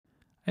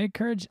I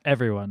encourage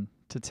everyone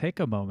to take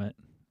a moment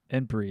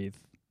and breathe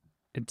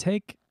and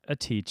take a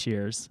tea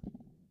cheers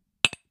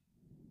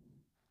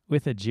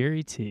with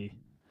Ajiri tea.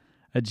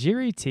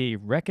 Ajiri tea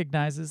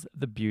recognizes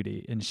the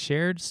beauty in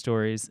shared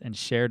stories and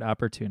shared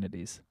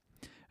opportunities.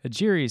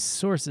 Ajiri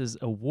sources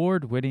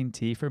award-winning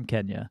tea from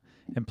Kenya,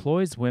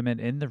 employs women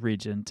in the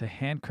region to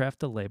handcraft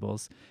the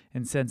labels,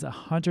 and sends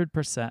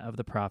 100% of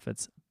the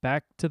profits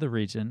back to the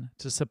region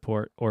to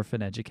support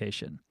orphan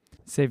education.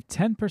 Save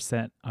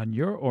 10% on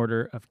your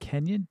order of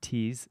Kenyan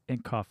teas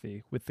and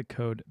coffee with the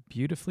code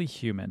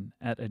BeautifullyHuman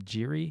at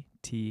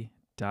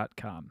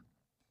ajiritea.com.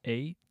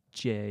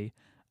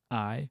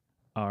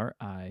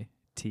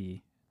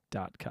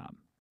 AJIRIT.com.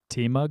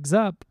 Tea mugs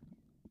up.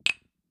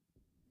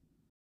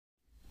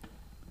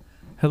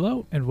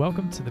 Hello and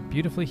welcome to the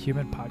Beautifully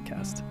Human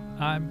podcast.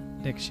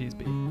 I'm Nick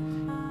Sheesby.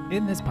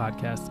 In this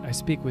podcast, I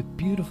speak with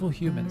beautiful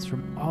humans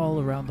from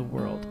all around the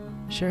world,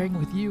 sharing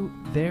with you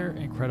their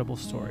incredible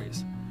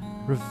stories,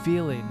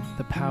 revealing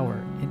the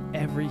power in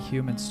every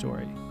human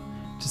story,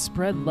 to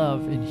spread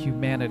love and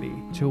humanity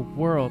to a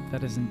world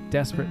that is in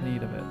desperate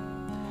need of it,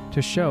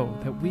 to show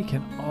that we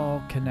can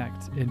all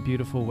connect in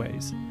beautiful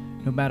ways,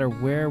 no matter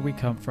where we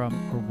come from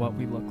or what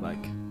we look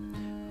like.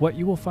 What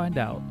you will find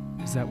out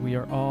is that we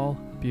are all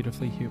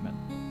beautifully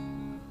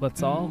human.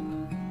 Let's all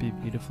be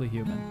beautifully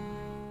human.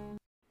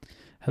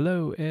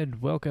 Hello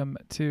and welcome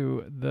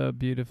to the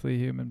Beautifully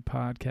Human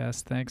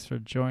podcast. Thanks for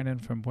joining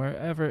from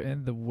wherever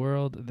in the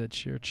world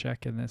that you're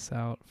checking this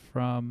out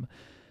from.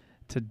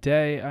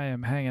 Today I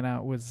am hanging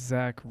out with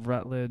Zack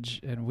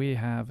Rutledge and we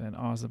have an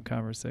awesome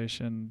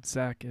conversation.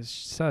 Zack is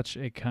such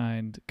a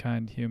kind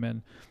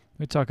human.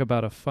 We talk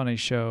about a funny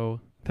show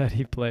that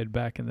he played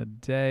back in the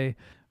day.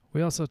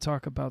 We also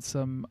talk about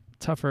some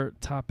tougher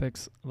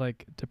topics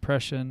like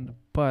depression,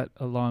 but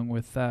along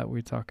with that,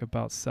 we talk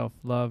about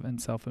self-love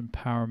and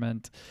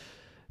self-empowerment.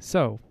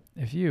 So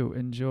if you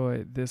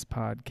enjoy this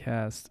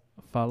podcast,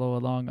 follow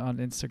along on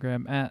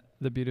Instagram at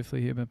the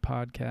Beautifully Human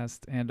Podcast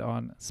and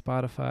on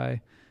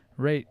Spotify.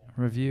 Rate,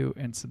 review,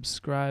 and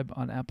subscribe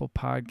on Apple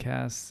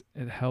Podcasts.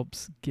 It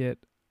helps get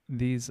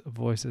these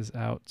voices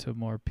out to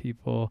more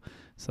people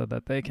so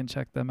that they can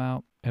check them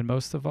out. And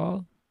most of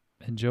all,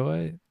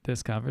 enjoy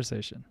this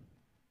conversation.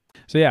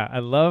 So yeah, I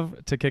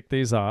love to kick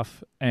these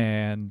off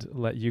and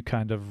let you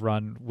kind of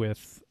run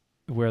with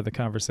where the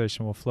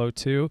conversation will flow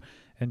to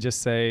and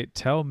just say,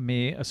 tell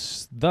me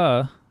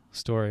the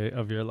story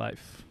of your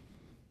life.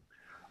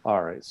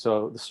 All right.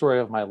 So the story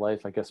of my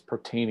life, I guess,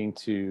 pertaining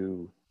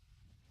to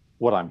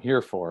what I'm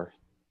here for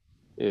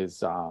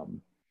is,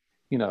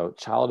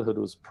 childhood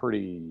was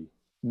pretty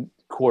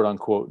quote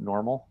unquote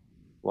normal,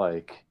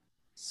 like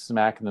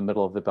smack in the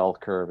middle of the bell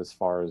curve as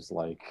far as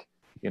like,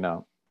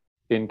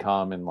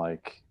 income and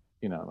like,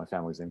 my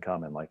family's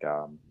income and like,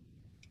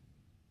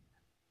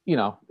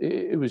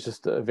 it was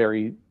just a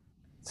very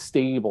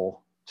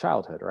stable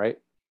childhood. Right.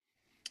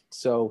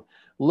 So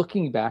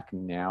looking back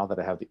now that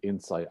I have the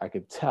insight, I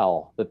could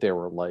tell that there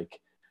were like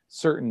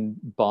certain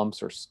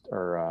bumps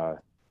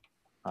or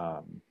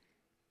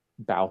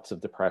bouts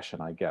of depression,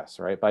 I guess.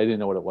 Right. But I didn't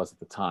know what it was at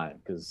the time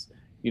because,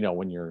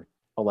 when you're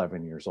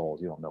 11 years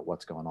old, you don't know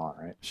what's going on.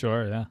 Right.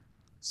 Sure. Yeah.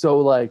 So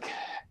like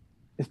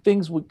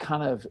things would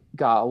kind of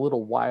got a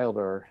little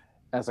wilder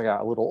as I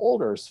got a little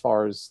older, as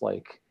far as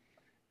like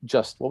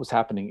just what was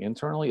happening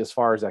internally. As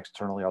far as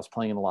externally, I was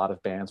playing in a lot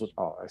of bands, which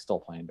I still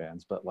play in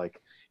bands, but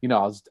like,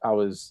 I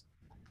was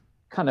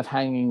kind of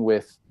hanging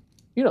with,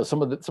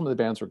 some of the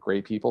bands were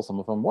great people. Some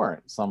of them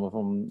weren't. Some of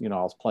them,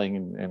 I was playing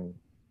in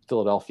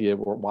Philadelphia,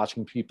 we're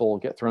watching people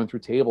get thrown through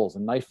tables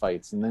and knife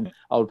fights. And then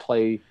I would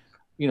play,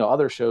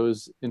 other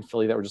shows in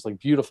Philly that were just like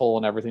beautiful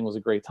and everything was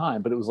a great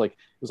time, but it was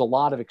a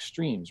lot of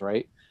extremes.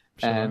 Right.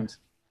 Sure.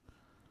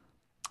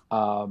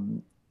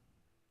 And,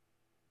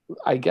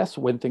 I guess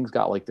when things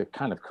got like the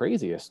kind of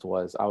craziest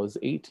was I was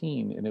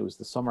 18 and it was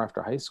the summer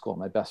after high school.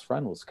 My best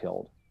friend was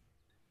killed.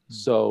 Mm-hmm.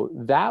 So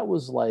that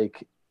was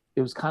like,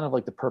 it was kind of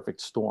like the perfect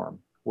storm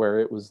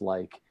where it was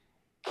like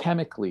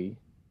chemically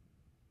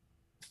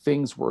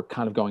things were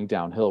kind of going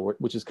downhill,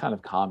 which is kind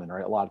of common,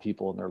 right? A lot of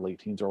people in their late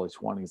teens, early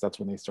 20s, that's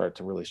when they start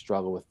to really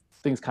struggle with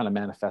things kind of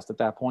manifest at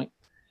that point.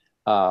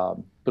 But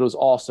it was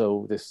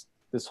also this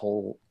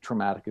whole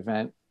traumatic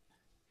event,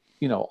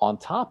 on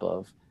top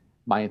of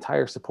my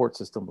entire support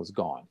system was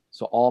gone.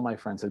 So all my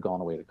friends had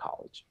gone away to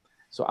college.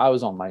 So I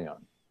was on my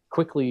own,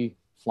 quickly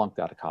flunked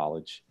out of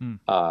college,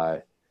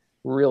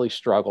 really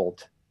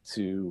struggled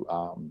to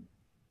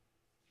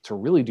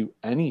really do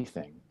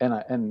anything.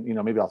 And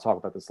maybe I'll talk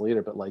about this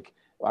later, but like,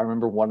 I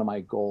remember one of my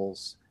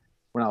goals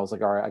when I was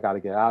like, all right, I got to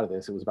get out of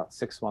this. It was about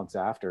 6 months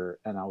after.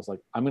 And I was like,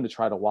 I'm going to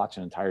try to watch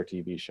an entire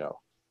TV show.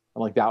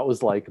 And like, that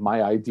was like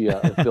my idea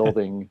of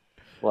building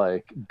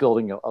one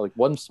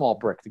small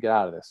brick to get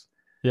out of this.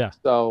 Yeah.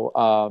 So,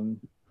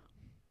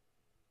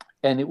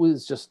 and it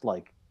was just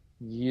like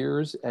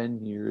years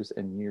and years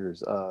and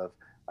years of,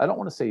 I don't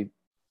want to say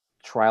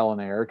trial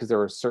and error, because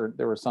there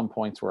were some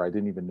points where I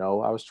didn't even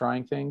know I was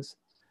trying things.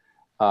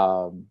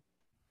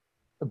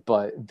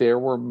 But there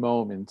were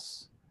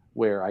moments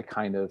where I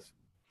kind of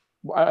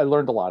I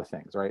learned a lot of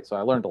things, right? So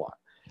I learned a lot.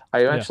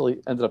 I Yeah.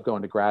 actually ended up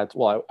going to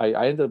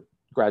I ended up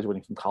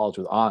graduating from college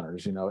with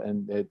honors,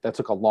 and that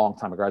took a long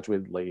time. I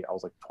graduated late. I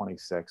was like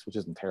 26, which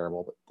isn't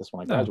terrible, but this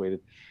one I No.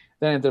 graduated.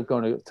 Then I ended up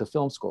going to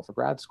film school for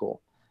grad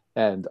school.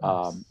 And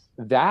Nice.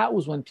 that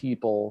was when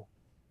people,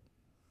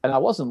 and I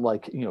wasn't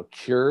like,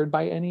 cured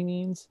by any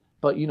means,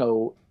 but,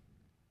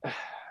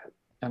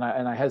 and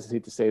I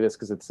hesitate to say this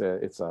because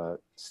it's a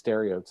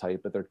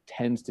stereotype, but there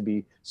tends to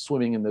be,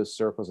 swimming in those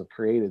circles of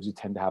creatives, you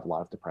tend to have a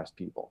lot of depressed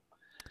people.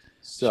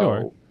 Sure.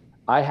 So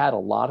I had a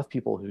lot of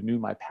people who knew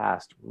my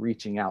past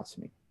reaching out to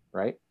me,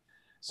 right?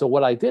 So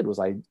what I did was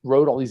I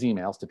wrote all these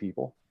emails to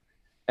people,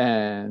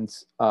 and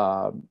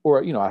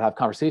or I'd have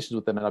conversations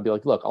with them, and I'd be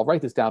like, look, I'll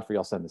write this down for you,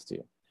 I'll send this to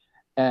you.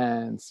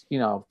 And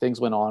things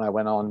went on. I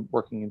went on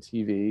working in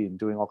TV and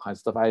doing all kinds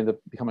of stuff. I ended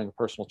up becoming a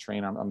personal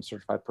trainer. I'm a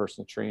certified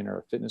personal trainer,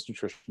 a fitness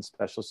nutrition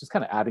specialist, just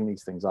kind of adding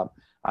these things up.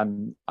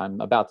 I'm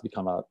about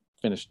to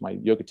finish my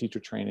yoga teacher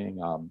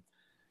training,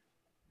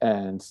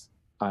 and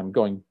I'm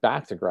going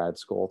back to grad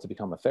school to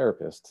become a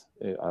therapist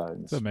in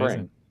the spring.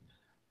 Amazing.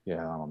 Yeah,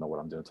 I don't know what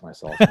I'm doing to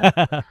myself.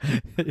 Yeah.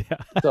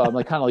 So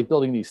I'm kind of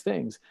building these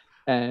things,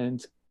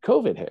 and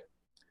COVID hit.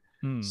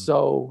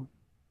 So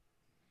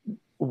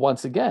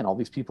once again, all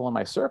these people in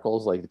my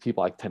circles, like the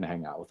people I tend to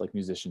hang out with, like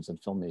musicians and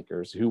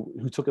filmmakers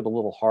who took it a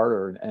little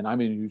harder. And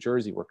I'm in New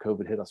Jersey where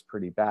COVID hit us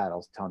pretty bad. I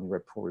was telling you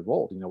right before we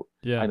rolled,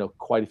 Yeah. I know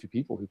quite a few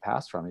people who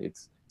passed from it.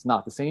 It's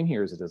not the same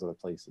here as it is other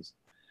places.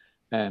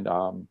 And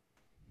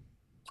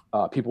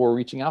people were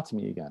reaching out to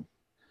me again.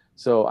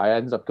 So I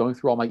ended up going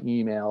through all my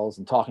emails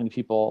and talking to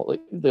people, like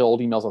the old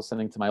emails I was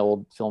sending to my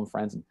old film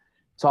friends, and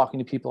talking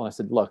to people. And I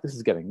said, look, this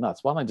is getting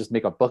nuts. Why don't I just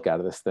make a book out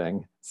of this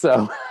thing?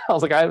 So I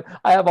was like,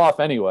 I have off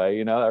anyway,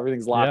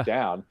 everything's locked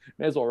down.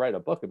 May as well write a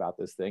book about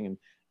this thing. And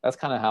that's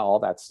kind of how all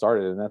that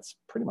started. And that's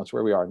pretty much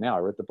where we are now.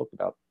 I wrote the book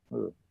about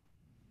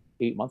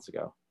 8 months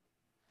ago.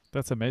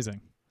 That's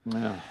amazing.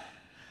 Yeah.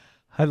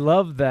 I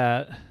love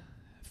that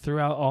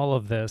throughout all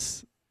of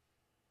this,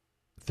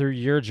 through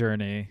your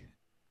journey,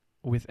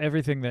 with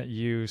everything that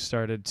you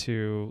started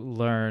to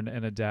learn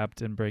and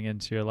adapt and bring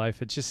into your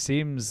life, it just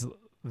seems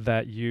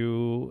that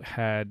you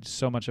had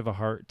so much of a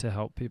heart to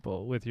help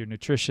people with your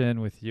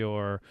nutrition, with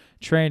your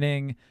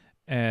training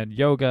and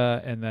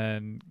yoga, and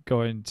then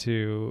going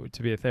to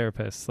be a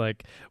therapist.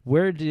 Like,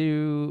 where do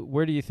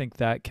you think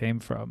that came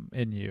from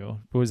in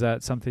you? Was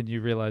that something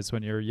you realized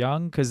when you were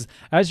young? Because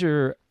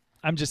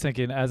I'm just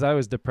thinking, as I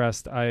was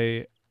depressed,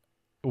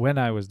 when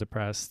I was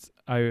depressed,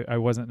 I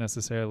wasn't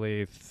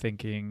necessarily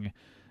thinking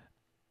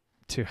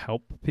to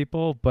help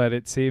people, but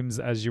it seems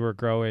as you were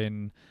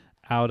growing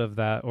out of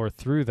that or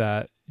through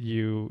that,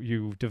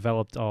 you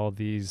developed all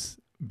these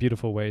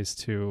beautiful ways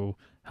to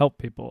help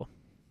people.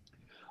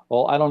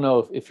 Well, I don't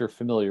know if you're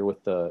familiar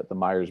with the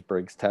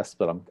Myers-Briggs test,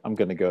 but I'm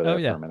going to go there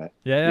for a minute.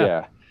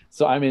 Yeah.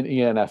 So I'm in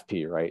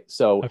ENFP, right?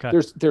 So okay.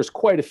 there's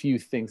quite a few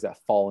things that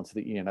fall into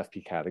the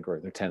ENFP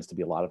category. There tends to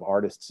be a lot of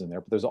artists in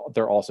there, but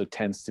there also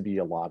tends to be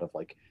a lot of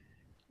like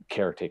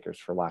caretakers,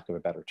 for lack of a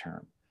better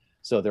term.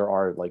 So there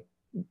are like,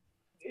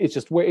 it's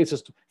just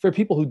for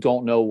people who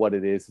don't know what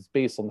it is, it's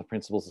based on the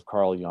principles of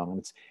Carl Jung.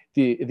 It's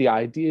the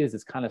idea is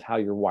it's kind of how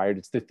you're wired.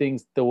 It's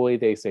the way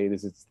they say it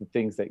is, it's the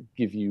things that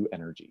give you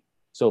energy.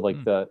 So like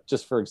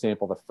just for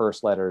example, the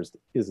first letter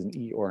is an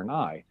E or an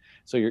I.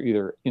 So you're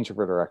either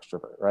introvert or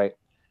extrovert, right?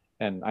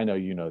 And I know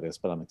you know this,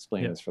 but I'm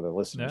explaining this for the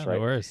listeners, right?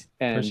 No worries.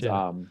 And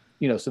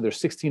so there's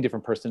 16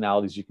 different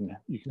personalities you can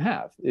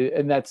have,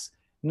 and that's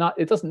not,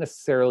 it doesn't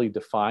necessarily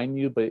define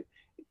you, but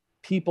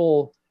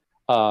people,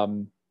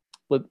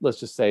 let's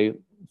just say,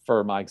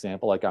 for my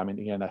example, like I'm an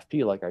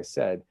ENFP, like I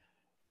said,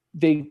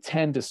 they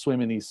tend to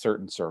swim in these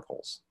certain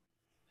circles.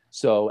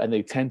 So, and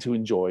they tend to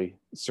enjoy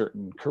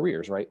certain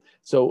careers, right?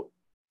 So,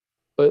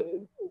 but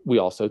we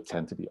also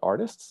tend to be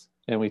artists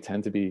and we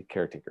tend to be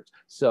caretakers.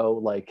 So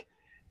like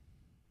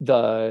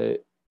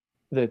the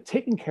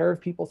taking care of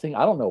people thing,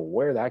 I don't know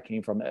where that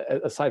came from,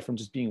 aside from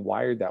just being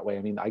wired that way.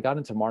 I mean, I got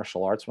into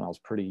martial arts when I was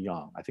pretty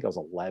young. I think I was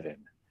 11.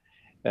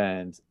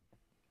 And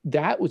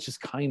that was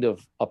just kind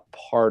of a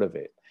part of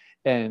it.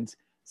 And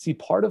see,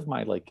 part of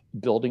my like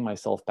building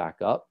myself back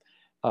up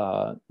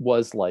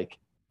was like,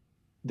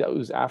 that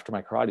was after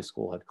my karate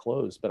school had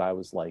closed, but I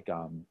was like,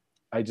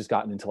 I just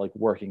gotten into like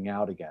working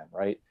out again,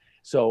 right?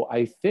 So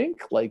I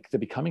think like the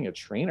becoming a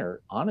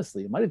trainer,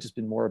 honestly, it might have just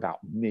been more about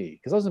me,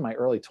 because I was in my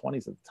early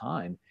 20s at the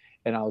time.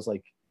 And I was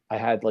like, I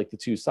had like the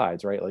two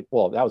sides, right? Like,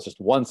 well, that was just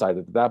one side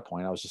at that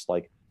point. I was just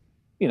like,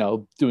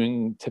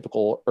 doing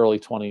typical early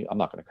 20, I'm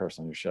not going to curse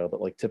on your show, but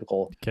like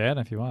typical. You can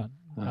if you want.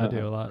 I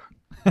do a lot.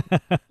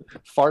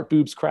 Fart,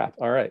 boobs, crap.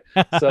 All right.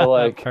 So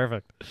like,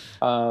 perfect.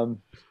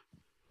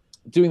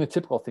 Doing the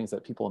typical things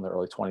that people in their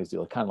early 20s do,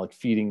 like kind of like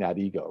feeding that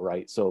ego,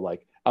 right? So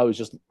like, I was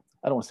just,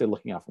 I don't want to say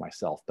looking out for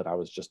myself, but I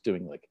was just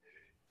doing like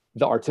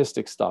the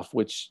artistic stuff,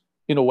 which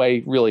in a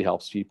way really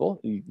helps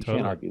people. You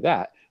can't argue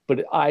that.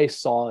 But I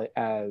saw it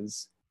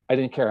as, I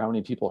didn't care how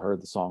many people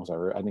heard the songs I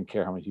wrote. I didn't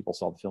care how many people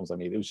saw the films I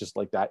made. It was just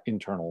like that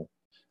internal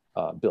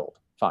build.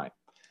 Fine.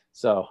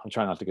 So I'm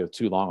trying not to go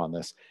too long on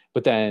this.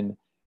 But then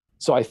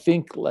So I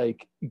think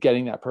like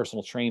getting that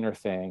personal trainer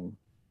thing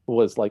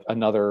was like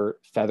another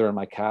feather in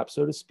my cap,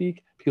 so to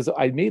speak, because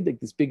I made like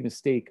this big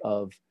mistake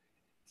of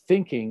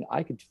thinking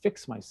I could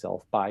fix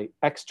myself by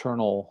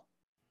external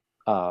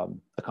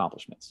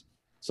accomplishments.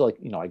 So like,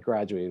 I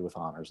graduated with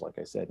honors, like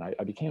I said, and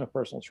I became a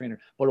personal trainer,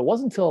 but it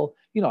wasn't until,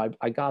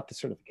 I got the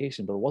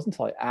certification, but it wasn't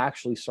until I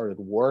actually started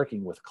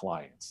working with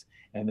clients.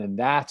 And then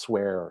that's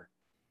where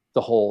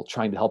the whole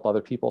trying to help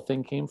other people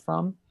thing came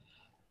from,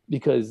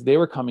 because they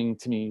were coming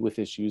to me with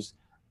issues.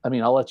 I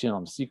mean, I'll let you in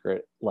on a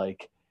secret.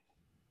 Like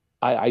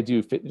I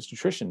do fitness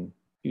nutrition,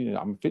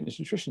 I'm a fitness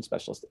nutrition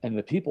specialist, and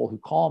the people who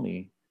call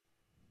me,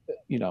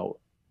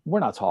 we're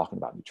not talking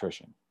about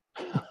nutrition.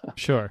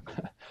 Sure.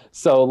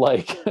 So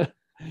like,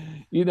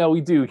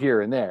 we do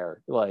here and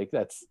there. Like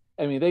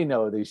they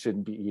know they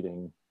shouldn't be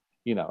eating,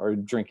 or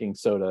drinking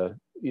soda,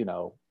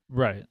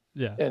 Right.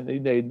 Yeah.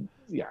 And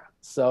yeah.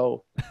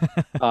 So,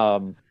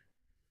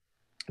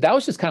 that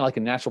was just kind of like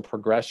a natural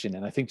progression.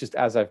 And I think just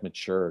as I've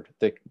matured,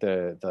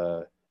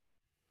 the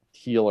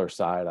healer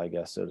side, I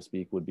guess, so to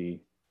speak,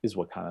 is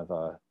what kind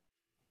of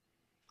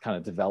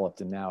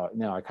developed. And now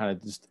I kind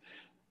of just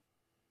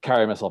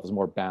carry myself as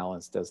more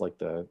balanced as like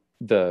the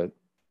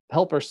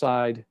helper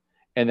side.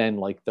 And then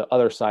like the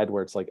other side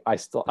where it's like,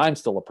 I'm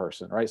still a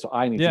person, right? So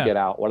I need to get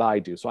out what I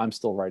do. So I'm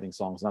still writing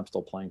songs and I'm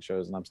still playing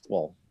shows and it's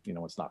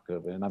not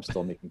COVID and I'm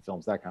still making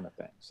films, that kind of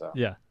thing. So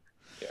yeah.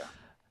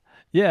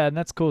 And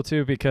that's cool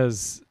too,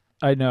 because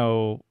I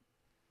know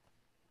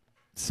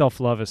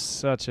self-love is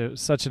such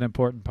an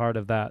important part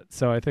of that.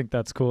 So I think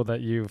that's cool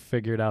that you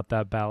figured out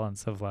that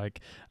balance of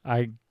like,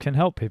 I can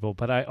help people,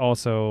 but I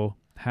also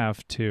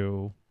have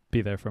to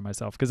be there for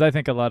myself. Because I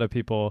think a lot of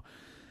people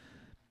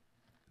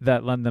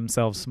that lend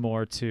themselves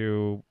more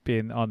to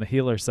being on the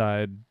healer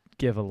side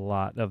give a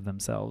lot of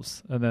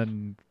themselves and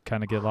then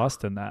kind of get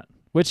lost in that,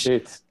 which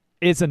is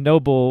a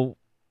noble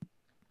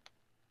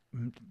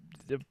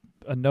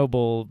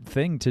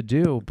thing to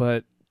do.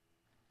 But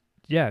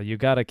yeah, you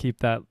got to keep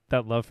that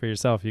love for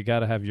yourself. You got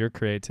to have your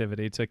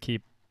creativity to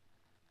keep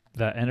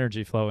that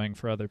energy flowing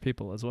for other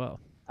people as well.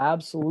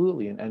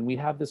 Absolutely. And we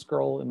have this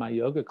girl in my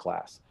yoga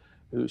class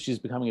who she's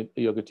becoming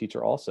a yoga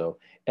teacher also.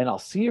 And I'll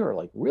see her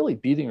like really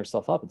beating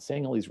herself up and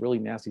saying all these really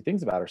nasty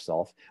things about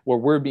herself, where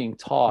we're being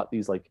taught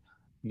these like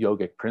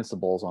yogic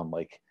principles on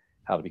like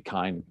how to be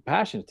kind and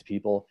compassionate to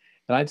people.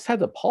 And I just had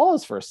to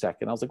pause for a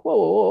second. I was like,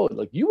 whoa.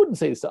 Like, you wouldn't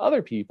say this to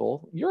other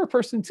people. You're a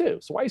person too.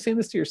 So why are you saying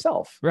this to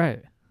yourself?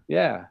 Right.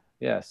 Yeah.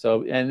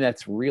 So, and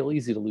that's real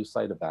easy to lose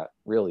sight of that.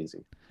 Real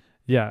easy.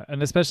 Yeah.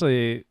 And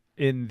especially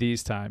in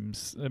these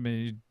times, I mean,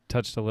 you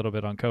touched a little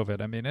bit on COVID.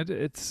 I mean,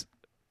 it's,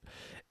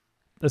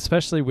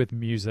 especially with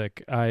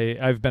music.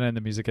 I've been in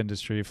the music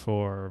industry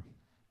for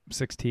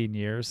 16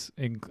 years.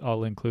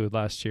 I'll include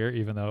last year,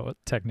 even though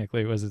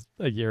technically it was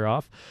a year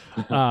off.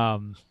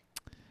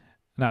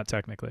 Not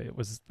technically, it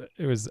was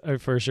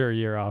for sure a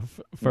year off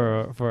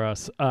for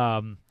us.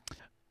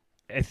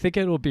 I think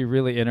it will be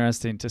really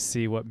interesting to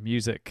see what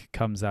music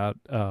comes out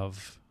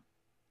of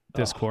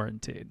this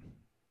quarantine.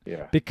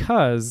 Yeah.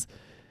 Because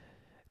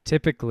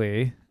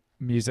typically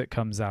music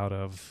comes out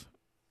of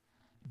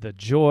the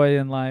joy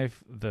in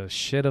life, the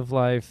shit of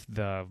life,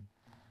 the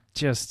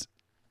just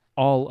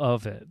all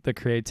of it, the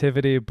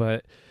creativity.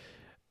 But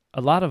a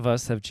lot of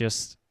us have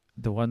just,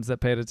 the ones that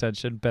paid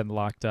attention, been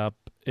locked up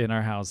in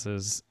our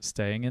houses,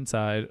 staying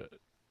inside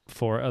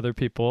for other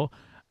people.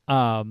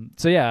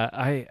 So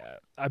yeah,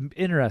 I'm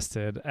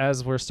interested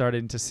as we're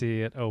starting to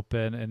see it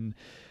open. And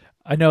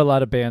I know a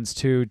lot of bands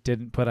too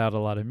didn't put out a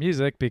lot of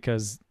music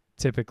because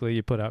typically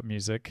you put out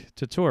music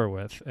to tour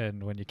with.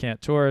 And when you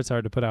can't tour, it's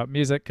hard to put out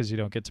music because you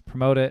don't get to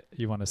promote it.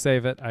 You want to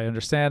save it. I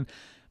understand.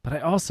 But I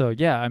also,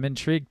 I'm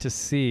intrigued to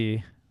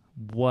see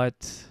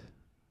what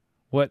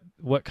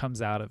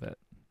comes out of it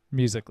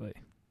musically.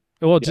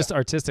 Well, just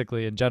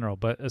artistically in general,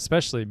 but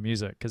especially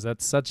music, because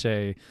that's such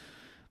a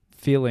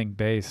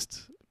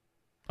feeling-based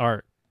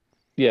art.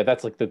 Yeah,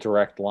 that's like the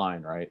direct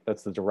line, right?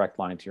 That's the direct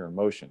line to your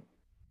emotion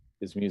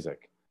is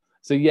music.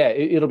 So yeah,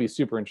 it'll be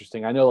super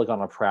interesting. I know like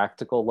on a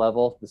practical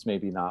level, this may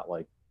be not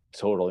like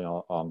totally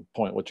on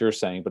point what you're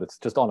saying, but it's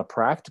just on a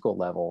practical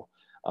level.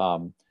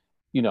 We're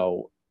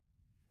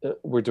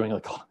doing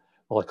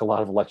like a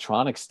lot of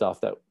electronic stuff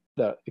that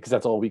because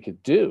that's all we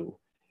could do.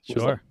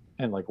 Sure.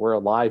 And like we're a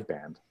live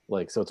band,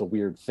 like, so it's a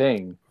weird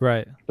thing,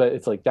 right? But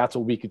it's like that's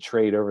what we could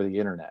trade over the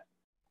internet.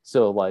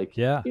 So like,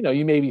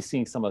 you may be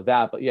seeing some of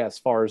that, but yeah, as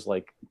far as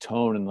like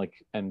tone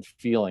and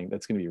feeling,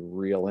 that's going to be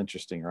real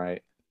interesting,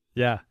 right?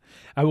 Yeah.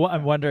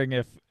 I'm wondering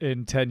if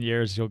in 10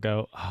 years you'll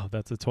go, oh,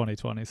 that's a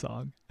 2020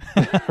 song.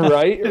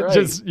 right.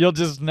 You'll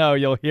just know,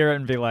 you'll hear it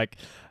and be like,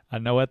 I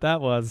know what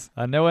that was.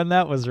 I know when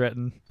that was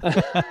written.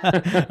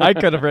 I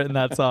could have written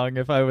that song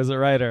if I was a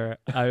writer.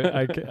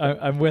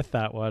 I'm with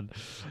that one.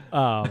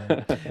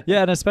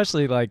 And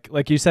especially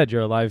like you said,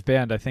 you're a live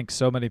band. I think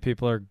so many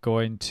people are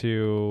going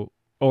to,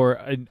 or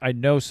I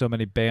know so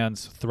many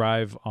bands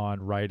thrive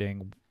on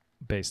writing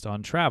based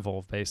on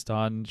travel, based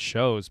on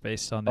shows,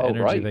 based on the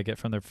energy they get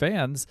from their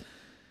fans.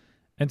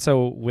 And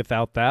so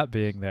without that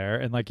being there,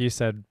 and like you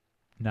said,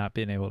 not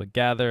being able to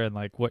gather and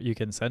like what you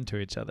can send to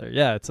each other.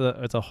 Yeah, it's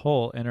a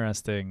whole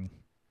interesting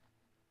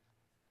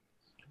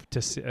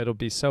to see. It'll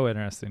be so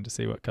interesting to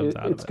see what comes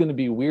out of It's it. going to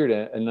be weird.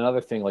 And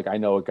another thing, like I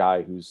know a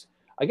guy who's,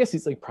 I guess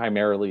he's like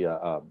primarily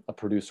a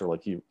producer.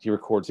 Like he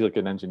records, he's like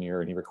an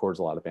engineer and he records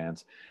a lot of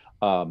bands.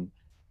 Um,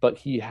 but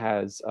he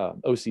has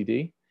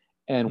OCD.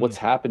 And Mm, what's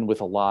happened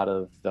with a lot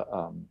of the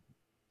um,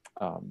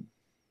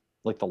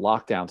 like the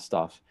lockdown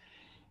stuff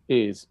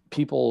is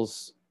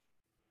people's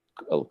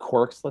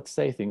quirks, let's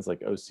say things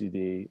like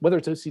OCD, whether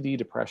it's OCD,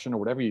 depression, or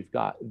whatever you've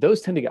got,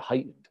 those tend to get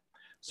heightened.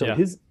 So yeah.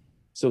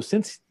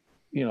 since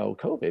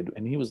COVID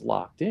and he was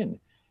locked in,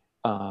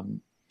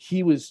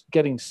 he was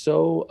getting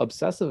so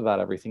obsessive about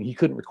everything he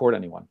couldn't record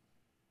anyone.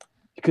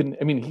 He couldn't.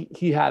 I mean,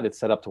 he had it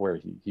set up to where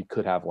he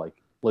could have like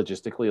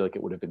logistically like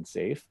it would have been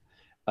safe,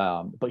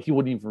 but he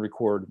wouldn't even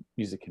record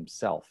music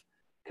himself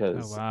Oh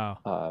because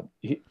wow.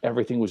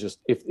 everything was just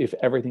if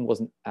everything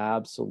wasn't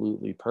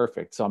absolutely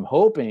perfect. So I'm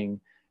hoping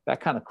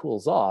that kind of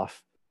cools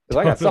off because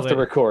I got stuff to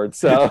Totally. record.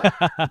 So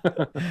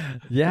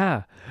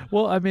Yeah.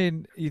 Well, I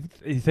mean, you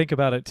think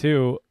about it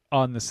too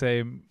on the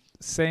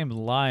same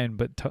line,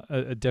 but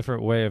a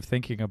different way of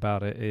thinking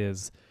about it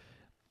is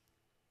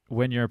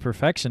when you're a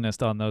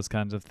perfectionist on those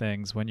kinds of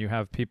things, when you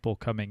have people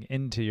coming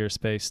into your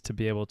space to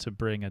be able to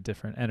bring a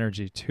different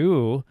energy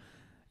to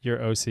your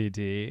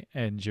OCD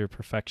and your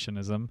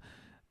perfectionism,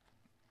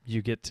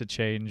 you get to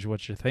change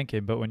what you're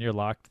thinking. But when you're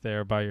locked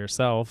there by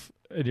yourself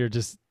and you're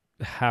just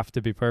have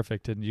to be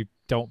perfect and you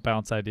don't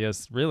bounce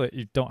ideas, really,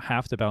 you don't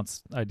have to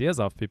bounce ideas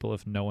off people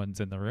if no one's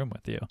in the room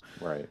with you.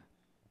 right,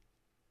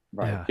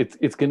 right. Yeah.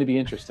 It's going to be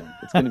interesting.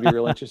 It's going to be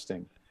real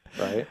interesting,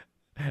 right?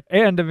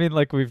 And I mean,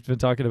 like we've been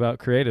talking about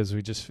creatives,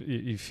 we just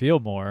you feel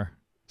more.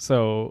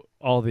 So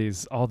all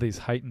these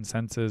heightened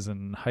senses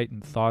and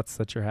heightened thoughts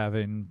that you're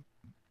having,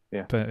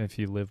 Yeah. but if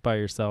you live by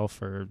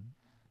yourself or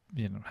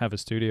have a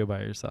studio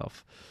by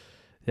yourself,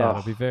 yeah,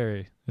 it'll be Oh,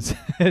 very.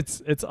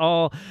 It's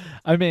all.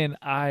 I mean,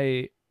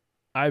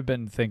 I've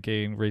been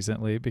thinking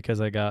recently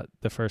because I got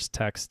the first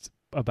text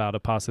about a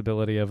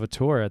possibility of a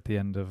tour at the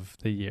end of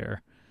the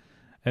year,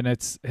 and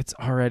it's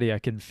already I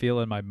can feel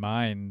in my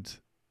mind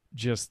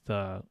just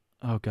the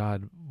oh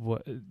god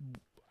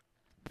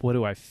what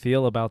do I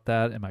feel about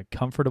that? Am I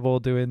comfortable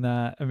doing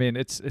that? I mean,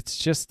 it's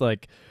just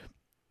like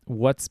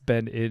what's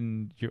been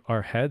in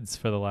our heads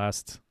for the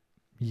last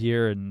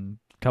year and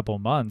couple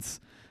months,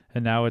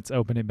 and now it's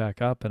opening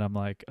back up, and I'm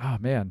like, oh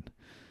man,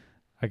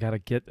 I gotta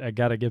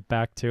get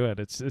back to it.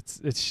 It's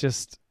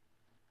just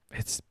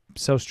it's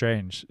so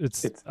strange.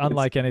 It's it's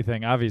unlike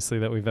anything obviously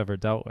that we've ever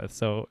dealt with.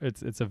 So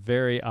it's a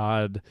very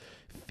odd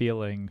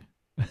feeling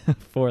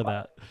for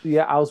that.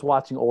 yeah. I was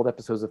watching old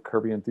episodes of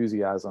Kirby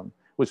Enthusiasm,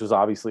 which was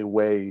obviously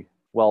way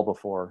well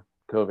before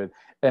COVID,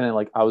 and then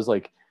like I was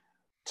like,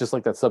 just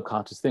like that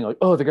subconscious thing, like,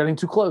 oh, they're getting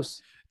too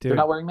close. They're Dude,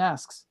 not wearing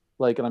masks.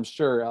 Like, and I'm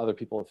sure other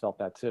people have felt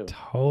that too.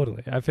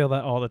 totally. I feel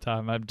that all the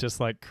time. I'm just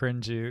like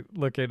cringy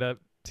looking at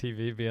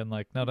TV being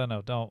like, no, no,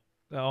 no, don't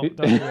do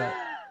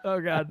that. Oh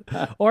God.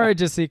 Or I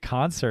just see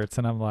concerts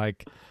and I'm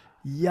like,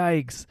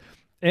 yikes.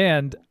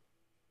 And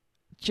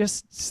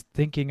just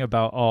thinking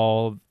about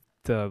all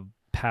the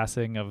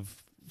passing of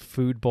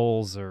food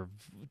bowls or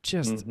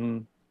just Mm-hmm.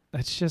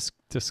 it's just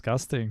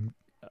disgusting.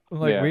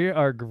 Like Yeah. we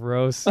are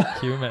gross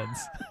humans.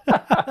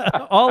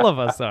 All of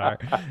us are.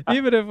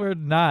 Even if we're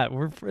not,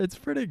 it's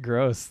pretty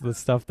gross the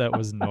stuff that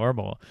was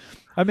normal.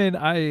 I mean,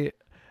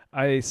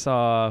 I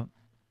saw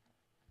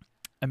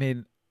I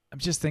mean, I'm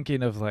just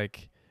thinking of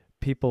like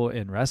people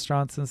in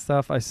restaurants and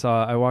stuff.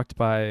 I walked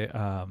by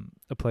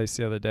a place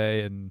the other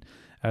day, and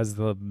as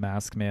the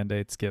mask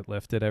mandates get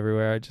lifted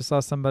everywhere, I just saw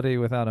somebody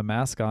without a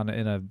mask on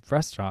in a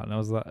restaurant, and I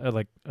was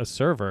like a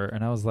server,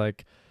 and I was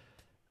like,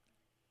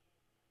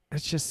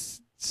 it's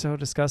just so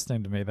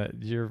disgusting to me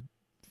that your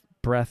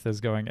breath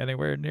is going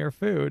anywhere near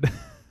food.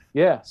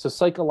 Yeah. So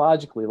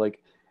psychologically,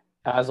 like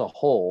as a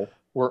whole,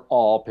 we're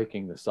all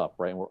picking this up,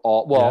 right? And we're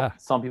all, Yeah, well,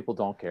 some people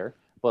don't care,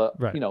 but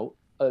right.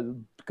 a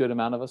good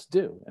amount of us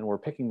do. And we're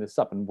picking this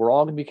up and we're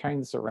all going to be carrying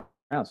this around.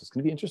 So it's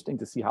going to be interesting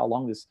to see how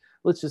long this,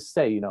 let's just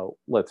say,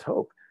 let's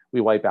hope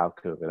we wipe out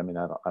COVID. I mean,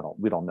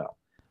 we don't know,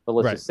 but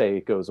let's Right. just say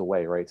it goes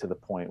away, right? To the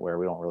point where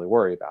we don't really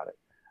worry about it.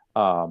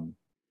 Um,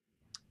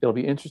 It'll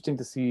be interesting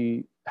to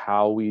see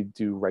how we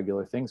do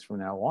regular things from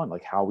now on,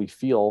 like how we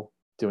feel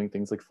doing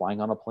things like flying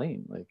on a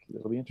plane. Like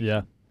it'll be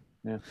Yeah. interesting.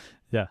 Yeah.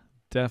 Yeah.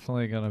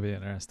 Definitely going to be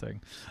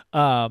interesting.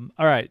 All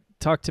right.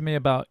 Talk to me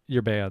about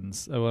your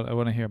bands. I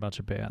want to hear about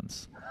your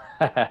bands.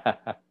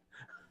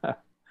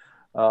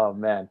 Oh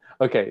man.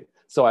 Okay.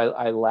 So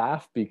I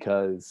laugh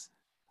because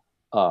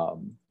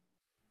um,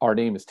 our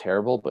name is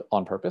terrible, but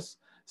on purpose.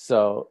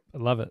 So I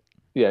love it.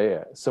 yeah,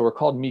 yeah. So we're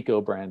called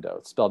Miko Brando.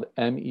 It's spelled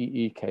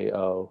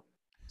Meeko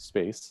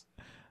space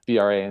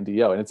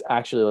Brando, and it's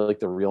actually like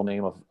the real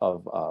name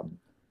of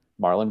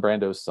Marlon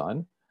Brando's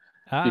son,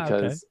 Ah, okay.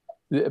 because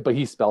but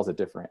he spells it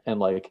different. And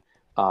like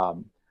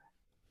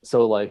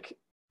so like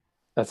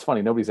that's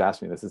funny. Nobody's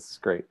asked me this. This is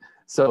great.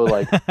 So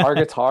like our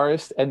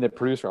guitarist and the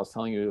producer I was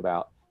telling you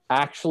about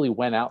actually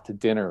went out to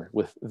dinner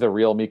with the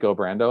real Miko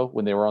Brando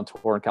when they were on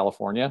tour in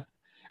California.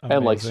 Amazing.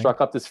 And like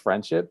struck up this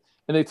friendship.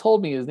 And they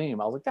told me his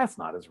name. I was like, that's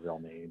not his real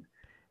name.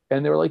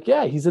 And they were like,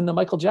 yeah, he's in the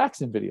Michael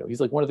Jackson video. He's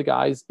like one of the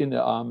guys in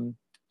the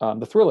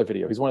Thriller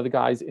video. He's one of the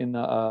guys in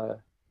the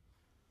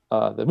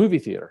movie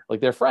theater. Like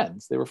they're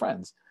friends. They were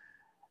friends.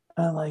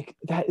 And I'm like,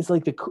 that is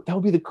like that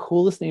would be the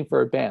coolest name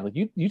for a band. Like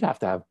you'd have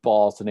to have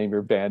balls to name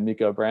your band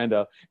Miko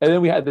Brando. And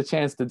then we had the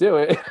chance to do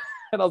it.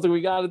 And I was like,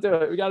 we got to do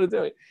it. We got to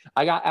do it.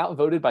 I got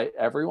outvoted by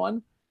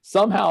everyone.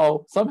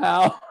 Somehow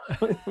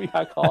we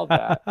got called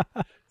that.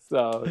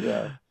 So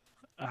yeah.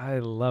 I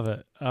love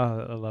it.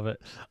 I love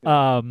it.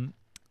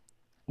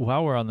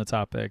 While we're on the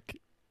topic,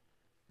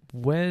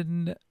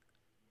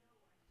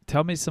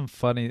 tell me some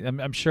funny,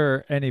 I'm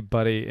sure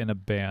anybody in a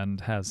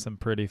band has some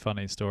pretty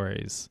funny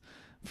stories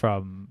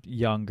from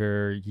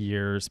younger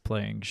years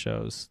playing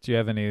shows. Do you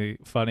have any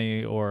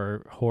funny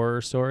or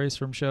horror stories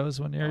from shows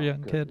when you're a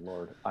young kid?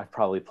 Lord, I've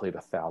probably played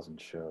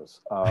 1,000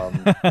 shows.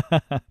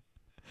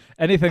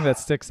 Anything that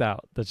sticks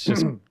out that's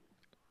just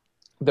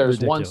there's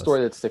ridiculous. One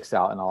story that sticks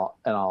out, and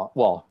I'll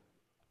well,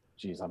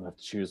 geez, I'm gonna have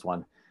to choose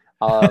one.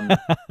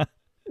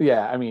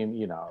 Yeah, I mean,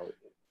 you know,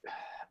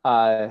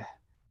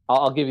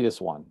 I'll give you this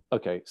one.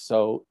 Okay,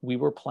 so we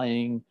were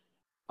playing.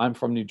 I'm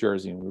from New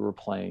Jersey, and we were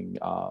playing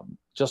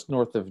just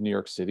north of New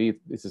York City.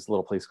 It's this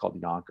little place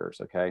called Yonkers.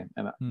 Okay,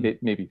 and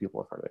maybe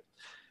people have heard of it.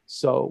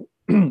 So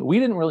we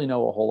didn't really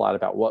know a whole lot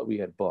about what we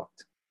had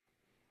booked,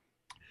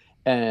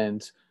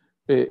 and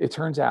it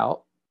turns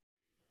out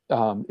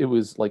it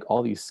was like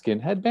all these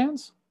skinhead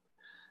bands,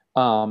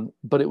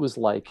 but it was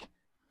like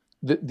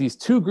these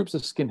two groups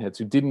of skinheads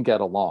who didn't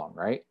get along,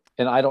 right?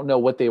 And I don't know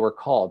what they were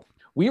called.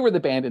 We were the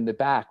band in the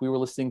back. We were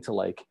listening to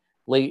like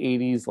late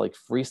 80s like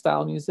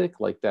freestyle music,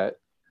 like that.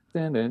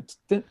 And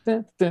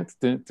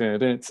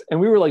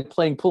we were like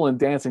playing pool and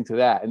dancing to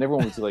that. And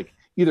everyone was like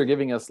either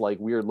giving us like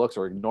weird looks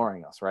or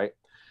ignoring us, right?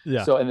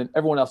 Yeah. So, and then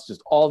everyone else,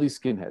 just all these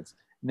skinheads.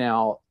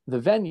 Now, the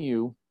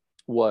venue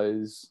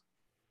was,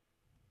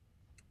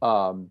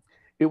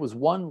 it was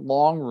one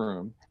long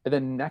room, and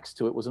then next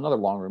to it was another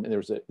long room. And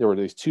there were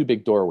these two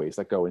big doorways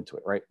that go into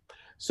it, right?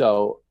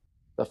 So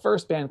the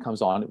first band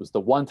comes on. It was the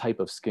one type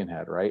of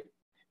skinhead, right?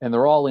 And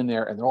they're all in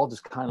there, and they're all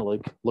just kind of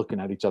like looking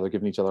at each other,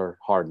 giving each other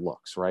hard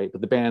looks, right?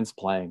 But the band's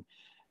playing.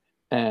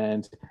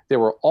 And there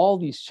were all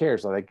these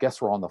chairs that I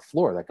guess were on the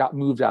floor that got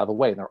moved out of the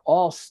way. And they're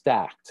all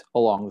stacked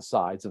along the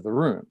sides of the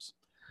rooms.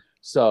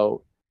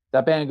 So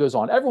that band goes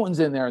on. Everyone's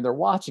in there, and they're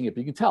watching it.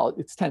 But you can tell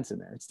it's tense in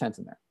there. It's tense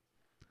in there.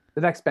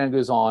 The next band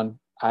goes on.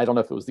 I don't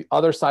know if it was the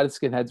other side of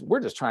skinheads.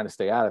 We're just trying to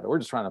stay out of it. We're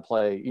just trying to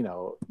play, you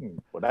know,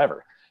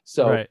 whatever.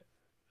 So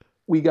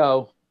we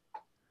go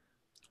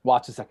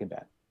watch the second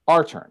band.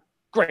 Our turn.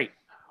 Great.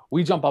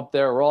 We jump up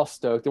there. We're all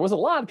stoked. There was a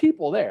lot of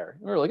people there.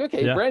 We were like,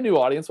 okay, brand new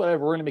audience,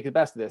 whatever. We're going to make the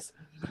best of this.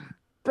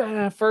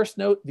 First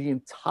note, the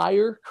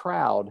entire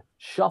crowd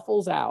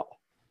shuffles out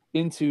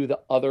into the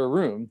other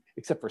room,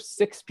 except for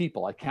 6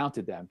 people. I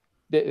counted them.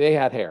 They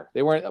had hair.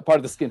 They weren't a part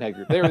of the skinhead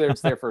group. They were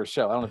there for a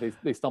show. I don't know if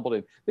they stumbled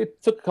in. They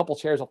took a couple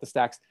chairs off the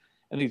stacks,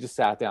 and they just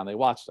sat down. They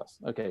watched us.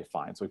 Okay,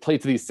 fine. So we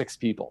played to these 6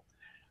 people.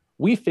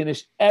 We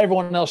finished.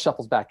 Everyone else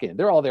shuffles back in.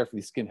 They're all there for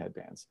these skinhead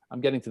bands.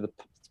 I'm getting to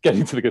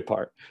the good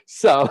part.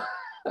 So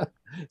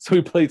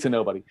we played to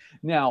nobody.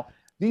 Now,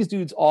 these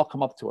dudes all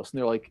come up to us, and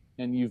they're like,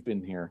 and you've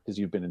been here because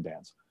you've been in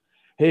bands.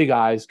 Hey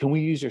guys, can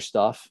we use your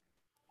stuff?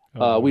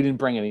 We didn't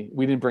bring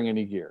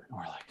any gear. And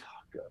we're like,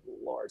 oh, good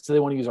Lord. So they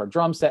want to use our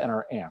drum set and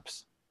our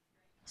amps.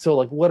 So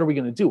like, what are we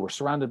going to do? We're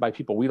surrounded by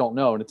people we don't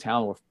know in a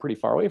town we're pretty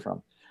far away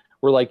from.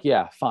 We're like,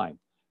 yeah, fine.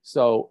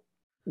 So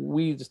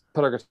we just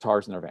put our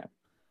guitars in their van.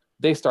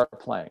 They start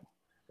playing.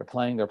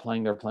 They're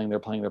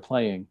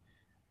playing.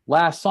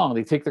 Last song,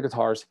 they take their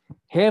guitars,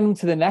 hand them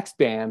to the next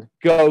band,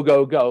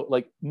 go,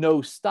 like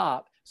no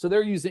stop. So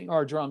they're using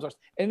our drums,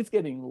 and it's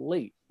getting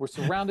late. We're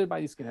surrounded by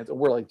these skinheads, and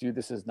we're like, dude,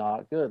 this is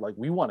not good. Like,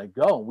 we want to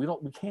go. We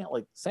can't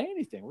like say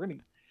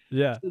anything.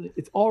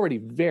 It's already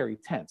very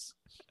tense.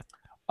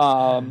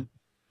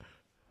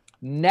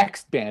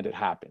 Next band, it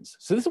happens.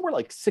 So this is we're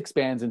like 6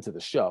 bands into the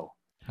show.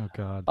 Oh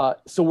God.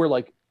 So we're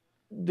like,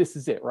 this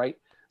is it, right?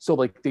 So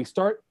like they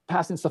start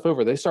passing stuff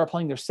over. They start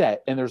playing their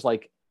set, and there's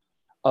like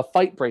a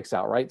fight breaks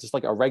out, right? Just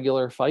like a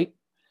regular fight.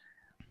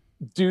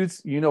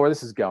 Dudes, you know where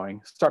this is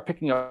going. Start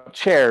picking up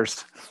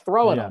chairs,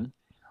 throwing them.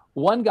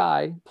 One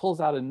guy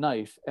pulls out a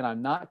knife, and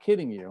I'm not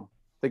kidding you.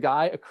 The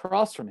guy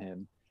across from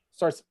him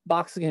starts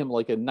boxing him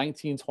like a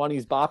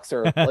 1920s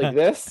boxer, like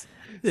this.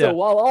 So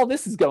while all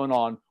this is going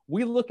on,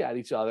 we look at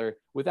each other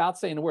without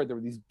saying a word. There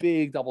were these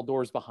big double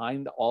doors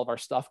behind all of our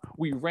stuff.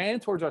 We ran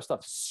towards our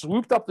stuff,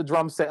 swooped up the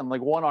drum set in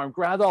like one arm,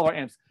 grabbed all our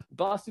amps,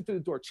 busted through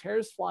the door,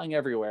 chairs flying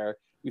everywhere.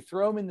 We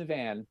throw them in the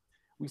van.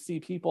 We see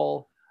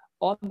people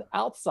on the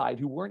outside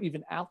who weren't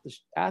even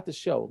at the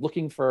show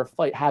looking for a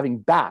fight, having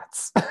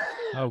bats.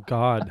 Oh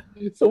God.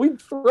 So we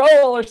throw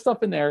all our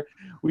stuff in there.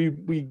 We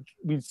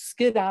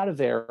skid out of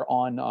there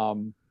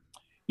on,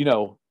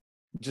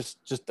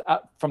 just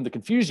from the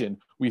confusion.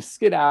 We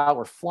skid out.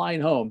 We're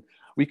flying home.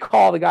 We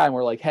call the guy, and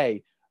we're like,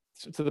 hey,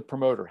 to the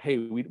promoter, hey,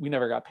 we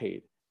never got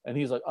paid. And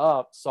he's like,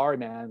 oh, sorry,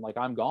 man. Like,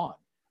 I'm gone.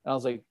 And I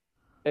was like,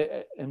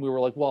 and we were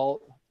like,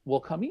 well, we'll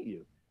come meet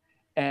you.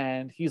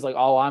 And he's like,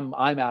 oh, I'm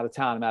out of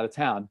town. I'm out of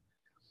town.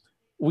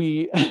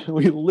 We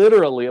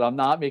literally, and I'm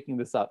not making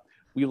this up,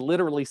 we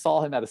literally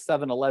saw him at a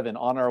 7-Eleven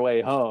on our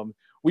way home.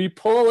 We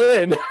pull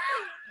in.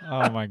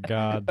 Oh my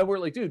God. And we're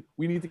like, dude,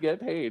 we need to get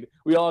paid.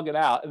 We all get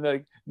out. And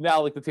like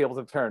now like the tables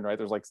have turned, right?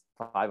 There's like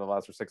 5 of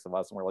us or 6 of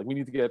us. And we're like, we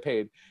need to get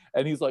paid.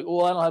 And he's like,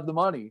 well, I don't have the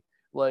money.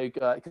 Like,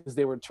 because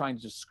they were trying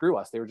to just screw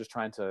us. They were just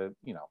trying to,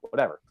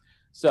 whatever.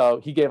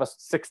 So he gave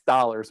us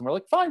 $6 and we're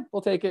like, fine,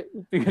 we'll take it.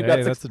 We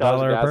got that's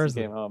 $1 a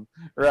person. Came home.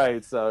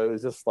 Right. So it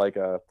was just like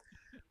a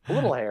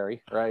little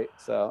hairy. Right.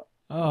 So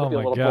oh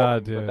my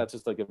God, dude. but that's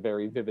just like a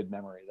very vivid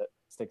memory that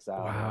sticks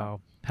out. Wow.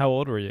 How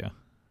old were you?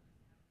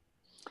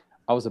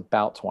 I was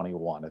about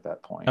 21 at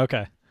that point.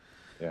 Okay.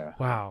 Yeah.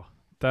 Wow.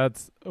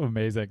 That's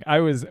amazing.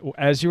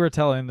 As you were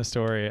telling the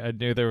story, I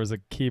knew there was a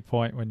key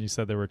point when you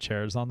said there were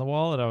chairs on the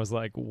wall. And I was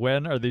like,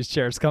 when are these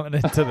chairs coming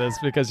into this?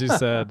 Because you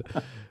said...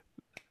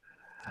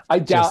 I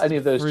doubt any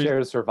of those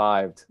chairs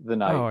survived the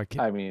night. Oh,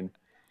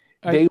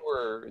 they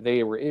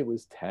were, it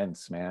was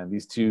tense, man.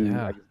 These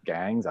two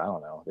gangs, I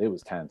don't know. It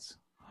was tense.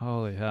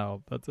 Holy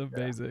hell. That's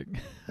amazing.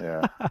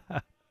 Yeah.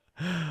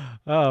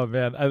 Oh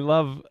man. I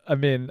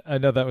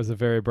know that was a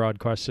very broad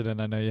question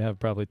and I know you have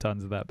probably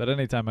tons of that, but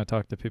anytime I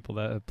talk to people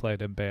that have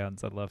played in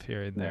bands, I love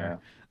hearing their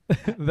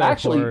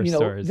actually,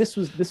 stories. This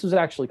was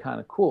actually kind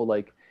of cool.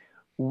 Like,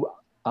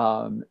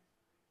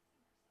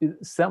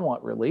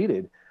 somewhat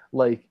related,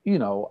 like,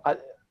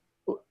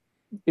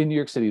 in New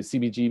York City,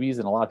 CBGBs,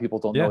 and a lot of people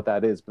don't know what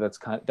that is, but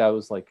that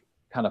was like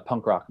kind of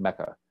punk rock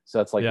mecca. So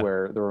that's like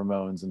where the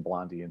Ramones and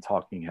Blondie and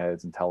Talking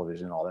Heads and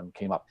Television and all them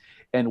came up.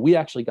 And we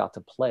actually got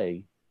to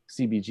play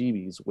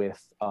CBGBs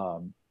with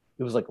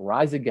it was like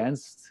Rise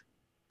Against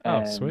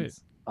and sweet.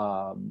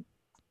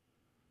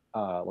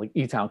 Like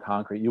E-Town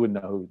Concrete. You wouldn't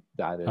know who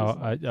that is.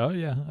 I know.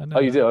 Oh,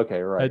 you do?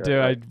 Okay, right. I do.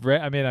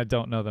 Right. I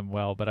don't know them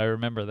well, but I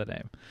remember the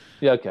name.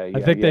 Yeah. Okay.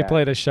 I think they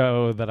played a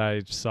show that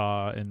I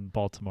saw in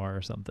Baltimore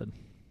or something.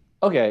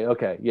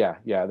 Okay. Yeah.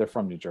 They're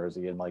from New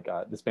Jersey, and like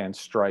this band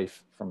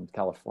Strife from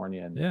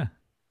California, and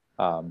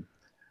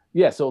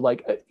so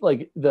like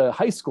the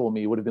high school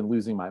me would have been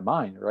losing my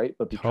mind, right?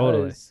 But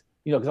because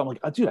because I'm like,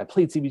 oh, dude, I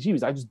played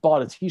CBGBs. I just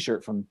bought a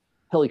T-shirt from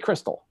Hilly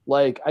Crystal.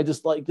 Like, I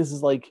just like, this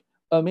is like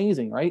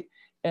amazing, right?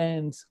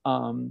 And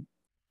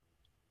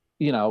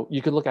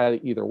you could look at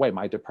it either way.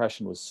 My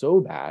depression was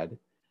so bad,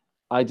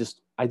 I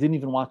didn't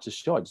even watch the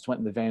show. I just went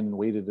in the van and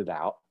waited it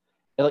out.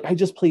 And like, I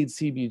just played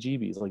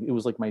CBGBs. Like, it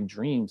was like my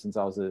dream since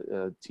I was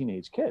a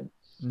teenage kid.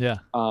 Yeah.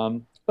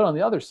 But on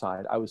the other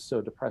side, I was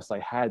so depressed. I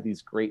had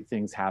these great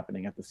things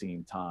happening at the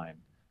same time.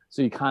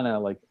 So you kind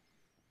of like,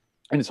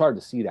 and it's hard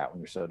to see that when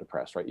you're so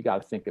depressed, right? You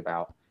got to think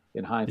about,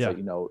 in hindsight,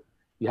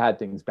 you had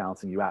things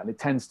bouncing you out, and it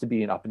tends to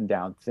be an up and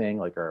down thing.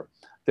 Like,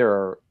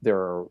 there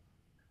are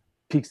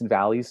peaks and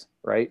valleys,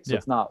 right? So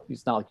it's not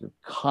like you're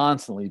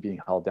constantly being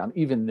held down.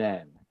 Even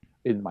then,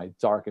 in my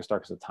darkest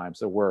of times,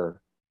 there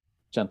were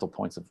gentle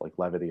points of like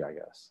levity, I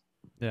guess.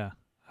 Yeah.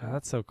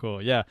 That's so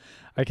cool. Yeah.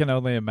 I can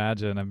only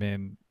imagine. I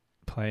mean,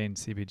 playing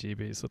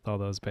CBGBs with all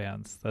those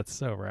bands. That's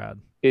so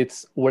rad.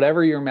 It's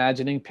whatever you're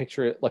imagining,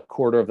 picture it like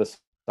quarter of the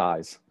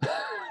size.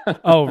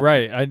 Oh,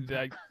 right.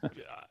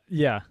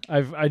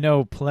 I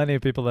know plenty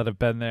of people that have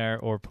been there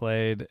or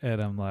played,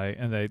 and I'm like,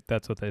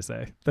 that's what they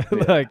say.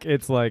 Like,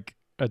 it's like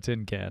a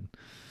tin can.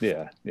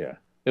 Yeah.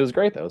 It was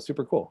great though. It was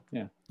super cool.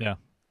 Yeah. Yeah.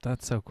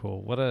 That's so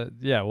cool. What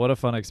a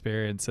fun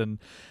experience. And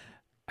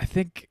I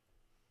think,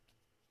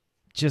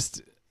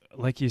 just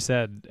like you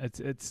said,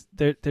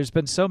 there's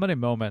been so many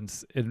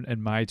moments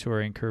in my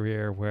touring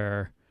career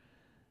where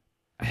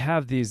I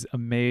have these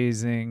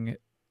amazing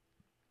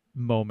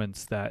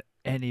moments that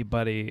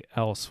anybody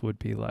else would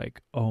be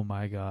like, oh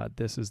my God,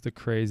 this is the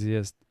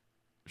craziest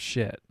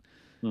shit.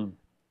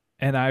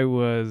 And I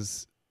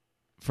was,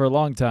 for a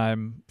long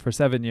time, for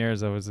 7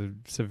 years, I was a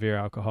severe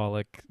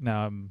alcoholic.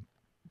 Now I'm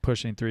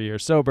pushing 3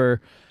 years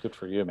sober. Good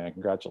for you, man.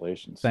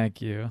 Congratulations.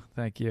 Thank you.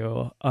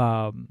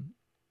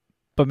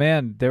 But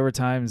man, there were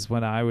times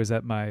when I was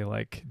at my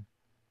like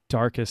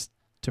darkest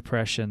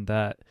depression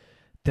that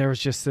there was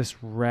just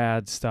this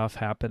rad stuff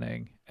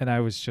happening, and I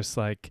was just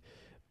like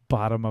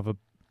bottom of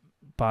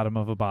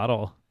a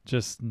bottle,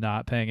 just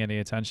not paying any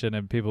attention,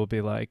 and people would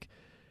be like,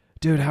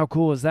 dude, how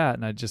cool is that?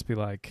 And I'd just be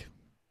like,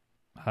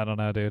 I don't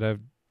know, dude. I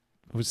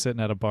was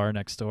sitting at a bar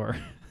next door.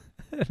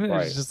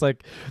 Right. It's just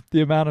like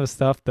the amount of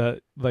stuff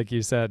that, like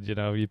you said,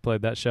 you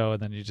played that show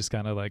and then you just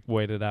kind of like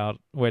waited it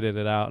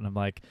out. And I'm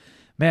like,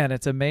 man,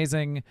 it's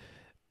amazing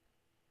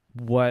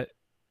when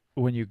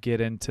you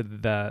get into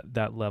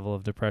that level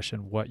of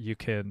depression, what you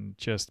can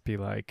just be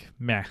like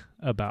meh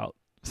about.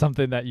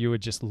 Something that you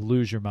would just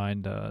lose your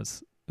mind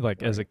as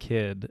as a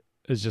kid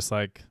is just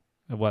like,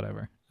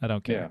 whatever, I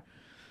don't care.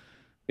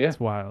 Yeah. It's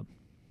wild.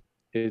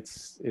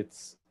 It's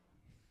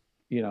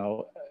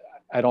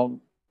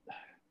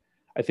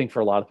I think for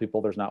a lot of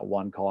people, there's not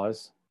one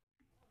cause,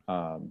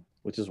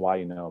 which is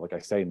why, like I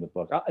say in the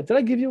book, did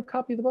I give you a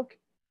copy of the book?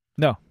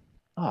 No.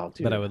 Oh,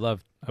 dude. But I would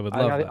love. I would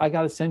love that. I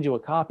got to send you a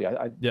copy.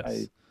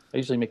 Yes. I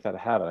usually make that a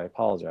habit. I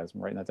apologize.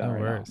 I'm writing that down No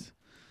right now. worries.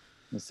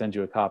 I'm gonna send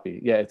you a copy.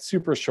 Yeah, it's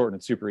super short and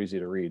it's super easy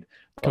to read.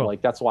 But Cool.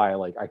 like that's why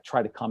I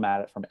try to come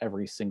at it from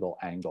every single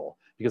angle,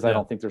 because I Yeah,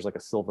 don't think there's like a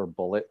silver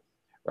bullet,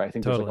 right? I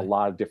think there's like a totally.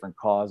 lot of different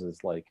causes.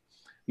 Like,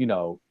 you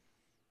know,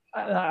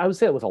 I would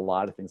say it with a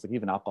lot of things, like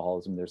even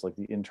alcoholism. There's like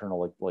the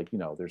internal,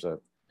 there's a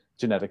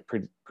genetic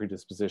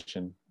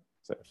predisposition,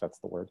 if that's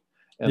the word,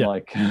 and Yeah.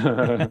 like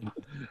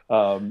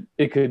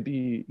it could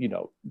be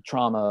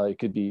trauma. It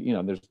could be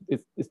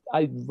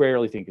I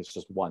rarely think it's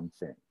just one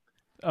thing.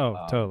 Oh,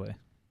 Um, totally.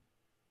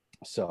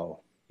 so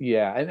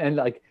yeah, and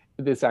like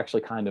this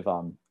actually kind of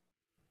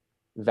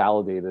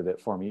validated it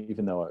for me,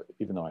 even though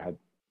I had a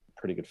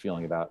pretty good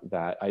feeling about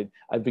that.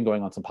 I've been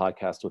going on some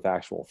podcasts with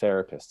actual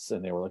therapists,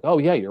 and they were like, "Oh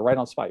yeah, you're right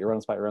on spot. You're right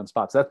on spot. You're right on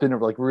spot." So that's been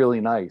like really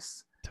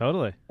nice.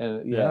 Totally.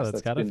 And Yeah, yes, that's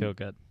that's got to been feel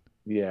good.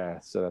 yeah.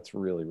 So that's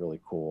really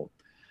really cool.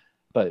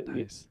 But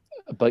Nice.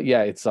 but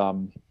yeah, it's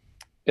and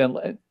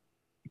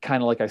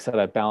kind of like I said,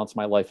 I balance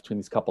my life between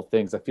these couple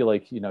things. I feel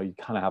like you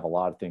kind of have a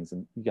lot of things,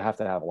 and you have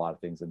to have a lot of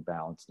things in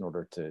balance in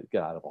order to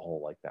get out of a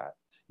hole like that.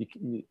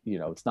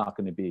 It's not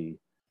going to be,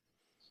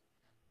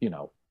 you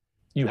know,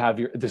 you have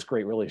this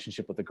great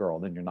relationship with the girl,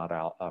 and then you're not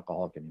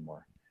alcoholic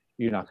anymore.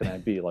 You're not going to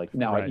be like,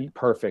 now I Right. eat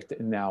perfect,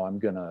 and now I'm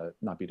gonna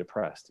not be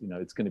depressed.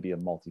 It's going to be a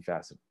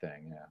multifaceted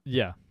thing.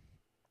 Yeah.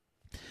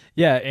 Yeah.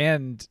 Yeah,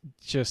 and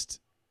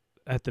just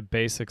at the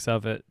basics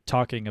of it,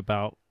 talking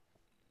about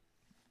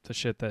the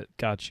shit that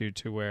got you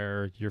to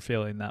where you're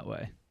feeling that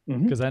way.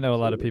 Mm-hmm. Because I know a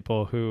lot of Absolutely.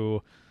 people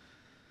who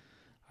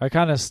are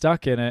kind of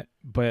stuck in it,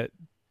 but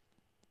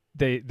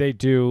they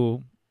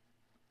do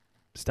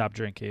stop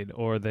drinking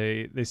or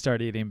they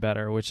start eating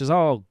better, which is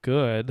all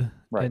good,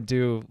 Right. and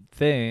do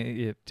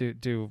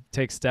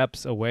take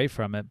steps away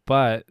from it,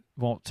 but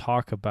won't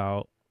talk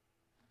about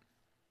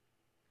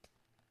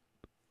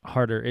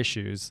harder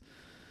issues.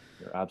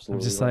 You're I'm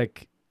absolutely just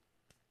right.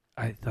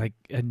 like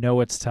I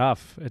know it's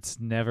tough. It's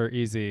never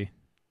easy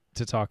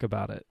to talk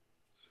about it.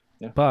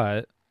 Yeah.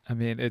 But I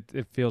mean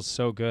it feels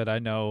so good. I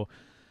know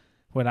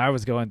when I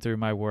was going through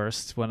my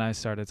worst, when I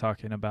started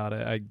talking about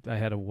it, I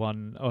had a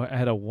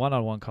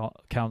one-on-one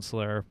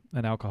counselor,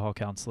 an alcohol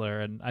counselor,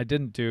 and I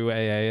didn't do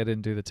AA. I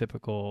didn't do the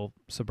typical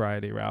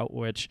sobriety route,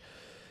 which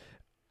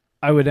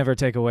I would never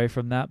take away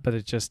from that, but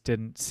it just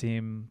didn't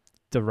seem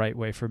the right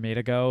way for me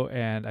to go,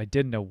 and I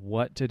didn't know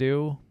what to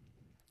do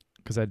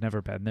because I'd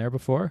never been there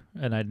before,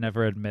 and I'd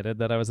never admitted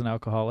that I was an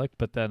alcoholic.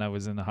 But then I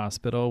was in the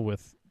hospital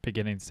with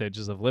beginning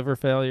stages of liver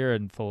failure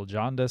and full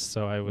jaundice,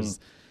 so I Mm. was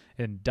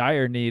in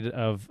dire need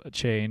of a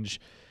change.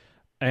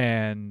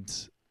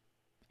 And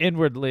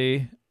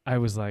inwardly, I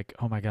was like,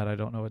 oh my God, I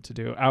don't know what to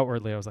do.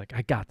 Outwardly, I was like,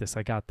 I got this.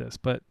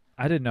 But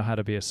I didn't know how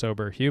to be a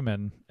sober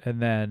human.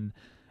 And then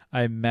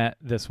I met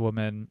this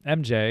woman,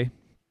 MJ,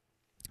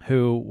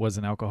 who was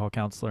an alcohol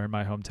counselor in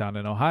my hometown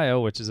in Ohio,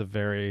 which is a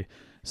very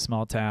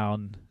small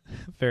town,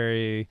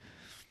 very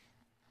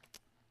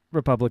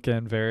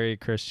Republican, very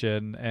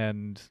Christian,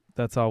 and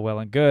that's all well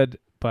and good.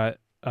 But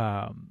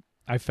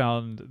I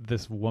found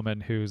this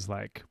woman who's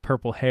like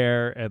purple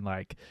hair and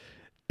like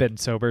been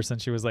sober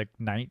since she was like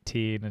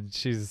 19, and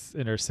she's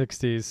in her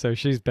 60s, so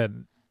she's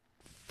been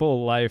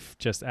full life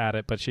just at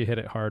it, but she hit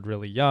it hard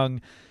really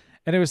young.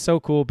 And it was so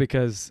cool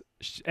because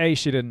she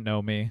didn't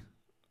know me,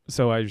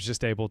 so I was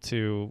just able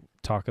to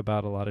talk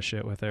about a lot of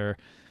shit with her.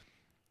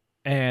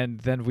 And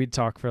then we'd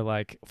talk for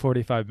like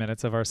 45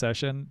 minutes of our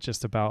session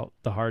just about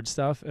the hard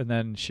stuff, and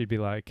then she'd be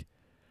like,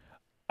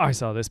 I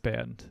saw this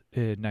band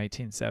in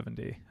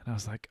 1970. And I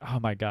was like, oh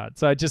my God.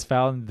 So I just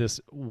found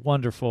this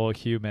wonderful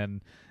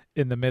human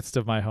in the midst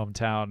of my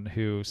hometown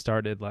who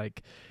started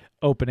like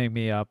opening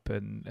me up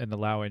and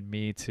allowing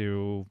me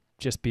to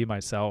just be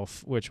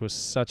myself, which was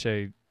such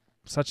an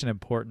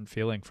important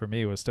feeling for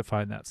me, was to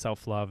find that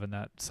self-love and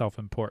that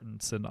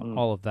self-importance and Mm.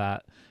 all of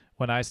that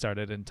when I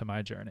started into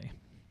my journey.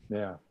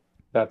 Yeah,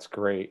 that's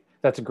great.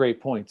 That's a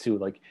great point too.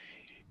 Like,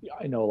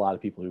 I know a lot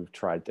of people who've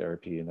tried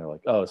therapy and they're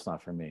like, "Oh, it's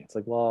not for me." It's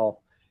like,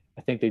 well,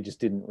 I think they just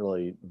didn't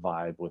really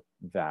vibe with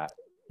that.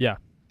 Yeah,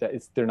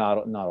 They're not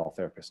all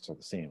therapists are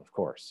the same, of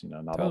course.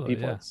 Not all totally.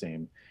 people are Yeah. the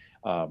same.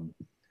 Um,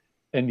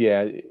 and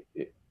yeah,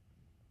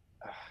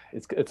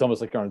 it's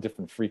almost like you're on a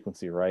different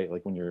frequency, right?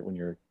 Like when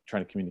you're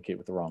trying to communicate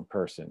with the wrong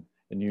person,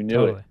 and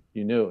Totally.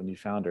 you knew it, and you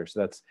found her. So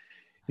that's,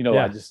 I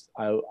Yeah. just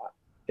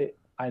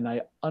and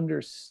I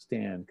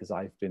understand because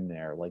I've been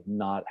there, like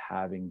not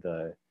having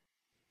the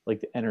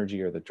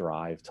energy or the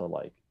drive to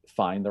like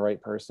find the right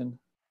person,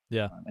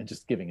 Yeah. and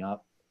just giving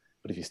up.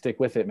 But if you stick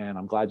with it, man,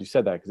 I'm glad you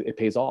said that because it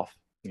pays off.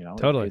 It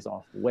Totally. pays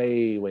off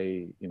way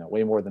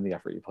more than the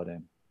effort you put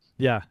in.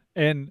 Yeah.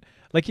 And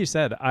like you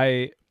said,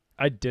 I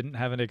didn't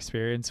have an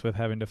experience with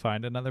having to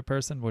find another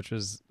person, which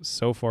was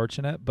so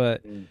fortunate.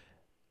 But Mm.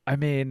 I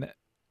mean,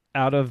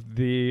 out of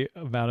the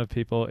amount of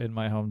people in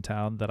my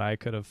hometown that I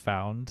could have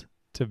found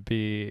to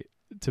be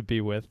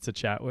with, to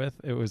chat with,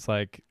 it was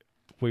like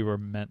we were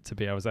meant to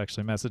be. I was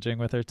actually messaging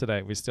with her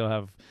today. We still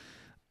have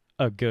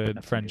a good That's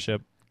amazing.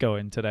 friendship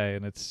going today,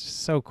 and it's just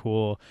so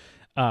cool.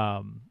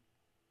 Um,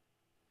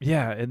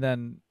 yeah, and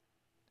then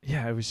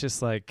yeah, it was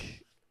just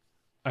like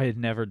I had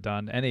never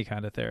done any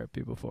kind of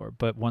therapy before,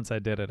 but once I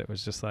did it, it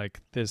was just like,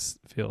 this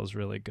feels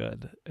really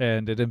good.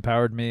 And it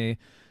empowered me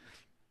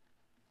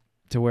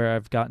to where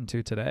I've gotten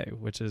to today,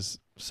 which is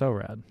so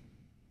rad.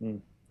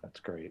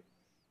 That's great.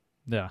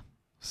 Yeah.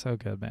 So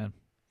good, man.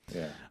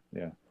 Yeah.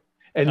 Yeah.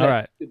 And All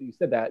that, right. you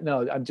said that.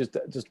 No, I'm just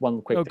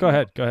one quick Oh, thing go though.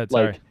 ahead. Go ahead.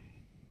 Sorry.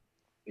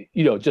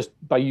 Like, just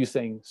by you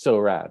saying so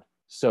rad,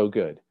 so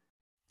good,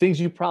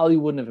 things you probably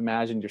wouldn't have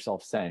imagined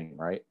yourself saying,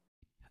 right?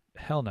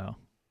 Hell no.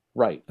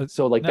 Right.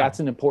 So like No.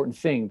 that's an important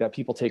thing that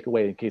people take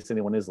away in case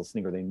anyone is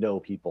listening or they know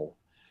people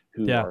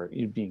who Yeah. are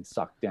being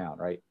sucked down,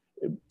 right?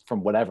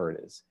 From whatever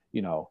it is,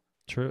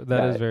 True.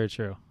 That is that, very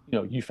true.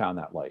 you found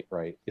that light,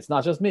 right? It's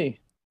not just me.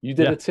 You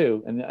did Yeah. it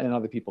too. And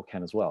other people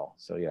can as well.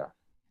 So yeah.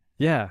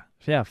 Yeah.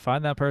 Yeah.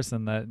 Find that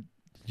person that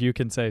you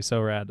can say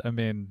so rad. I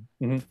mean,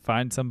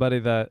 find somebody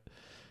that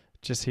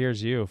just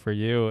hears you for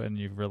you and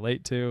you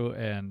relate to,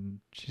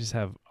 and you just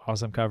have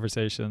awesome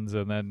conversations.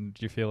 And then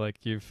you feel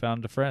like you've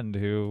found a friend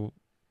who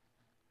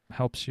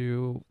helps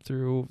you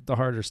through the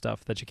harder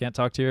stuff that you can't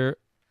talk to your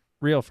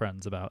real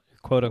friends about,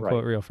 quote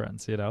unquote, Right. real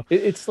friends,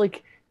 It's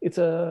like, it's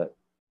a,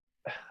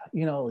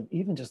 like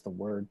even just the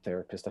word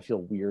therapist, I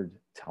feel weird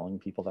telling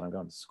people that I'm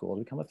going to school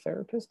to become a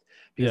therapist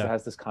because it Yeah.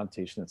 has this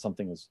connotation that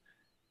something is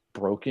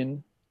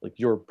broken, like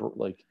you're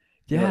like,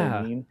 you know what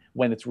I Yeah. mean?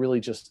 When it's really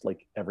just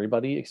like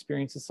everybody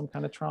experiences some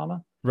kind of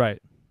trauma. Right.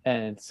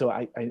 And so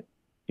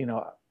you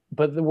know,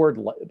 but the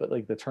word, but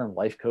like the term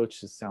life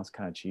coach just sounds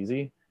kind of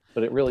cheesy,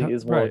 but it really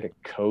is more Right. like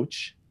a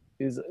coach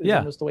is Yeah.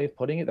 almost the way of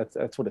putting it.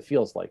 That's what it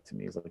feels like to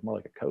me. Is like more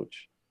like a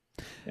coach.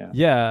 Yeah.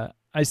 Yeah.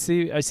 I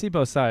see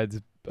both sides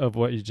of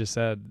what you just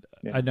said.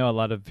 Yeah. I know a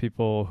lot of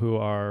people who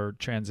are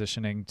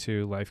transitioning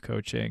to life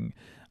coaching,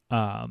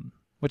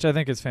 which I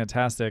think is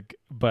fantastic,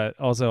 but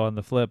also on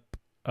the flip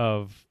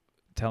of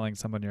telling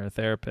someone you're a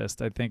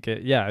therapist, I think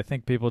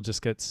people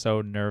just get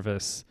so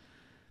nervous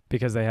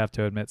because they have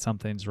to admit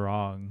something's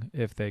wrong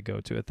if they go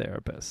to a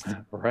therapist.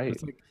 Right.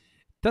 It's like,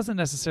 doesn't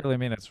necessarily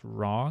mean it's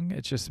wrong.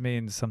 It just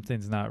means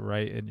something's not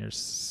right in your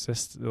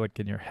system, like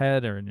in your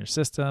head or in your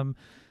system.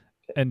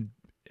 And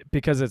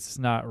because it's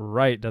not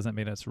right doesn't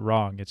mean it's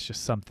wrong. It's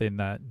just something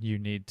that you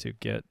need to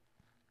get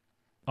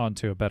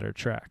onto a better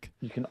track.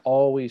 You can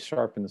always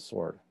sharpen the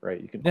sword,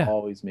 right? You can Yeah.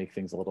 always make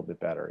things a little bit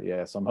better.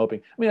 Yeah. So I'm hoping,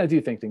 I mean, I do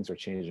think things are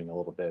changing a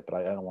little bit, but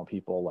I don't want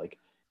people like,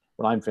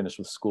 when I'm finished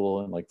with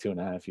school in like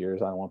 2.5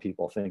 years, I don't want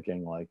people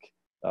thinking like,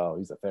 oh,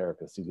 he's a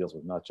therapist, he deals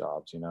with nut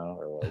jobs,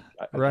 or like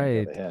I can't go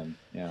Right. to him.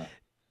 Yeah.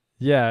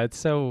 Yeah. It's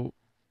such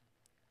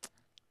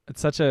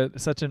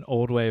an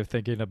old way of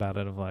thinking about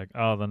it, of like,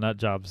 oh, the nut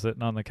job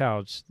sitting on the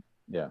couch.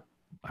 Yeah.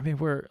 I mean,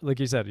 we're, like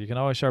you said, you can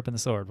always sharpen the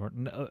sword.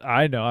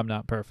 I know I'm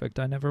not perfect.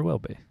 I never will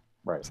be.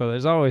 Right. So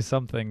there's always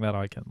something that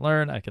I can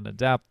learn, I can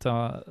adapt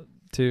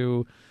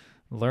to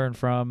learn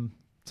from.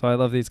 So I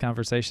love these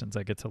conversations.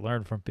 I get to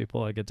learn from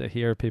people. I get to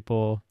hear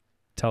people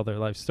tell their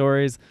life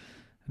stories.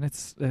 And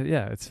it's,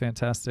 it's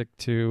fantastic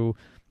to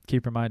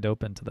keep your mind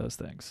open to those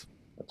things.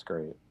 That's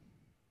great.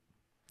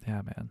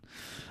 Yeah, man.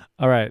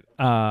 All right.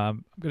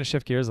 I'm going to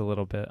shift gears a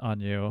little bit on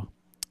you.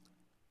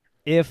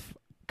 If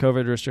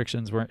COVID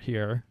restrictions weren't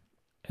here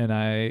and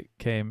I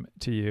came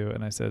to you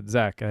and I said,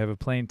 Zach, I have a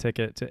plane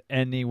ticket to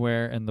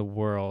anywhere in the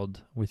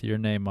world with your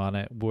name on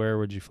it, where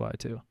would you fly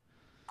to?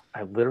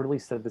 I literally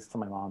said this to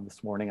my mom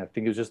this morning. I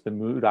think it was just the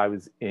mood I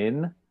was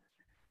in.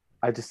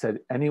 I just said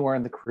anywhere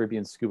in the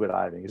Caribbean scuba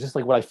diving. It's just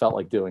like what I felt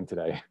like doing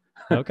today.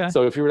 Okay.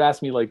 So if you were to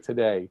ask me like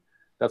today,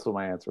 that's what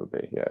my answer would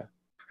be. Yeah.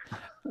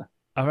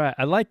 All right.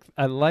 I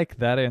like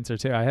that answer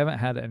too. I haven't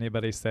had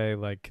anybody say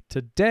like,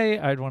 today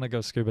I'd want to go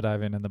scuba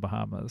diving in the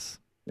Bahamas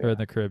or in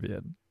the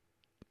Caribbean.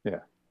 Yeah.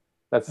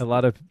 That's a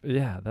lot of,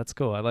 that's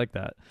cool. I like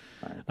that.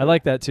 Right. I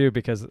like that too,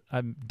 because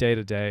I'm day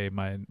to day,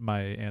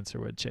 my answer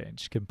would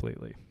change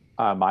completely.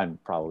 Mine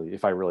probably,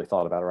 if I really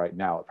thought about it right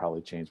now, it probably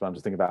changed. But I'm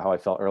just thinking about how I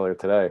felt earlier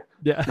today.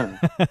 Yeah.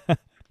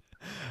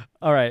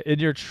 All right. In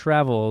your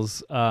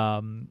travels,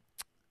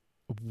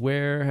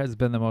 where has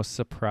been the most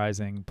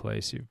surprising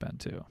place you've been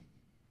to?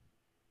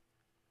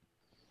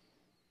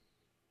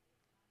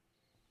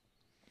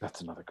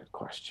 That's another good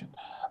question.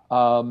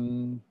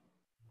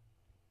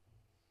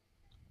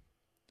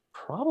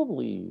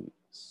 Probably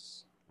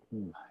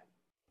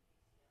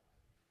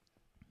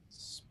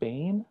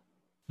Spain.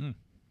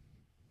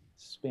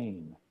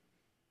 Spain.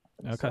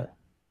 Okay. Say.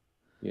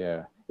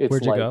 Yeah. It's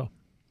Where'd you go?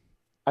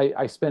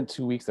 I spent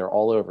 2 weeks there,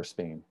 all over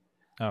Spain.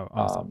 Oh,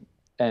 awesome.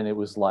 And it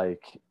was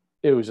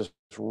just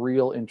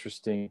real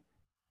interesting.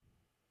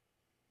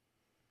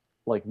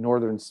 Like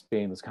northern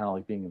Spain was kind of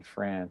like being in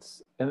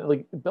France, and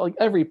like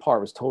every part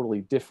was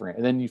totally different.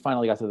 And then you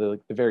finally got to the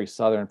very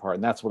southern part,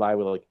 and that's what I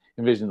would like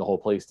envision the whole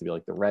place to be,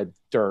 like the red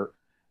dirt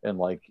and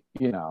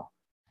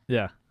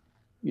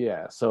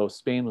yeah. So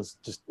Spain was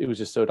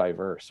just so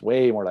diverse,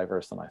 way more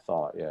diverse than I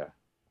thought. Yeah.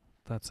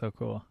 That's so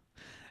cool.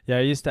 Yeah,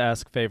 I used to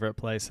ask favorite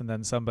place, and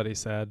then somebody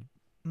said,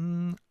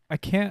 I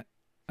can't.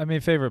 I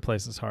mean, favorite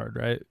place is hard,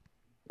 right?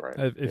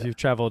 Right. If you've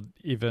traveled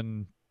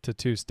even to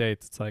 2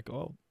 states, it's like,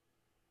 oh,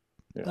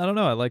 yeah. I don't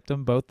know. I liked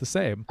them both the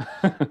same.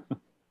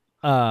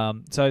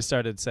 So I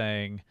started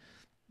saying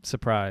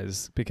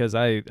surprise because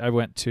I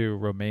went to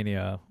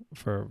Romania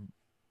for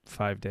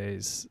 5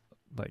 days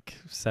like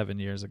 7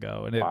 years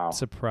ago, and it Wow.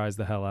 surprised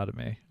the hell out of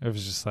me. It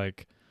was just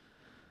like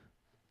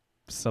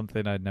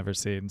something I'd never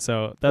seen.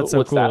 So that's so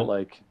What's that cool.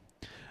 like?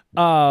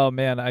 Oh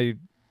man, I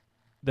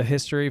the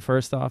history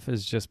first off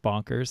is just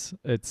bonkers.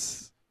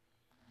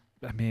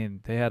 I mean,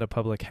 they had a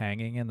public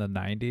hanging in the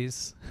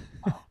 90s.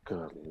 Oh,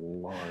 good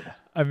Lord.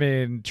 I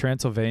mean,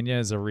 Transylvania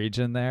is a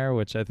region there,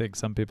 which I think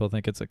some people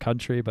think it's a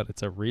country, but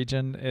it's a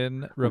region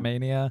in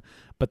Romania.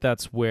 But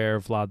that's where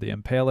Vlad the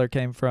Impaler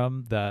came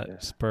from. That Yeah.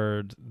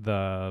 spurred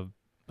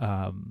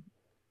um,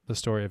 the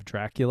story of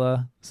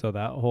Dracula. So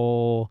that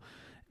whole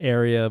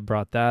area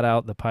brought that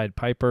out. The Pied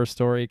Piper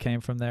story came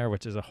from there,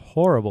 which is a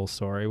horrible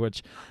story,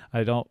 which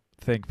I don't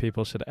think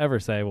people should ever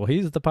say, well,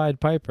 he's the Pied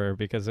Piper,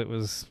 because it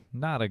was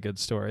not a good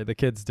story. The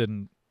kids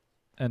didn't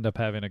end up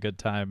having a good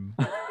time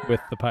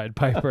with the Pied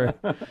Piper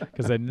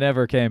because they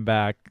never came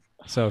back.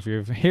 So if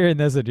you're hearing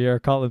this and you're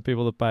calling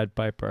people the Pied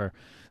Piper,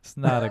 it's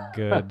not a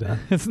good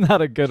it's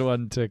not a good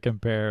one to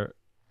compare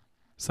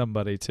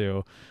somebody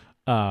to.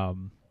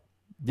 Um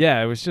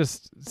yeah, it was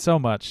just so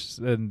much,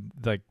 and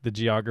like the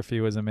geography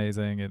was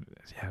amazing, and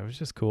yeah, it was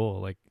just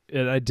cool. Like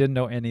I didn't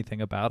know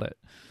anything about it.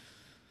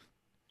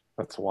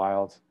 That's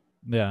wild.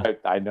 Yeah.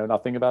 I know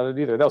nothing about it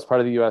either. That was part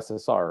of the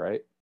USSR,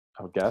 right?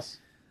 I would guess.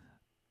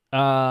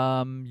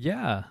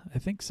 Yeah, I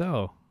think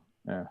so.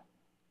 Yeah.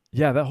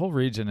 Yeah, that whole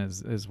region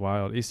is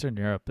wild. Eastern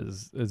Europe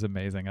is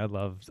amazing. I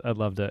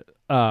loved it.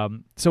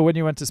 So when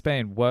you went to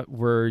Spain, what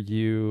were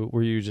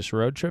you just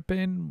road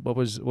tripping? What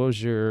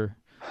was your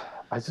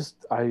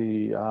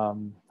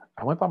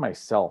I went by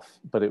myself,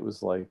 but it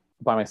was like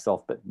by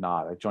myself, but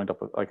not. I joined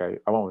up with I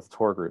went with a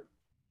tour group.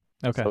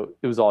 Okay. So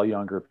it was all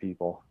younger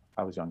people.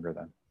 I was younger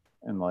then.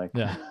 And like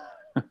Yeah.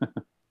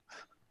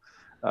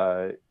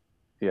 uh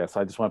yeah,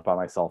 so I just went by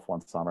myself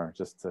one summer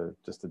just to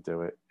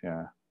do it.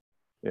 Yeah.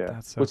 Yeah.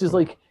 That's so Which is cool.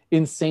 like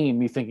insane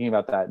me thinking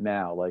about that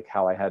now, like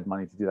how I had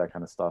money to do that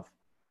kind of stuff.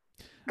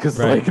 Because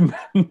Right.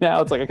 like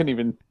now it's like I couldn't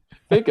even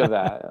think of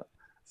that.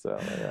 So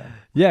yeah.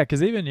 Yeah,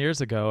 because even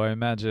years ago, I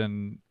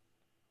imagine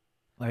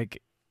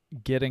like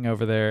getting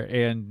over there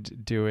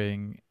and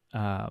doing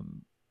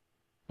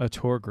a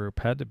tour group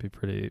had to be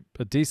pretty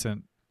a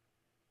decent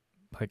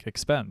like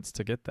expense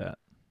to get that.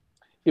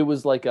 It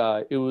was like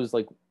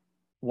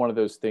one of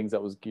those things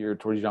that was geared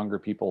towards younger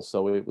people.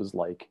 So it was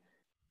like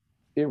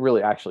it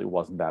really actually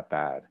wasn't that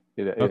bad.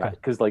 It Okay.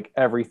 because like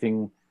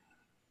everything,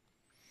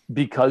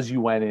 because you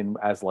went in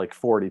as like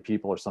 40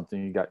 people or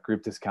something, you got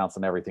group discounts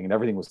and everything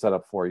was set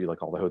up for you,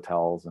 like all the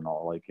hotels and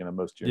all, like,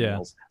 most of your Yeah.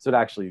 meals. So it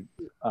actually,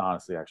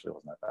 honestly, actually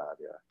wasn't that bad.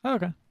 Yeah.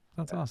 Okay.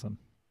 That's Yeah. awesome.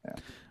 Yeah.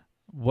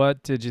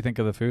 What did you think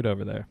of the food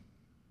over there?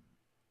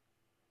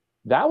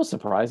 That was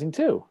surprising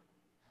too,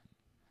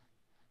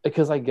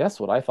 because I guess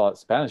what I thought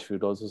Spanish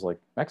food was like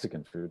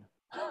Mexican food.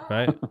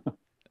 Right?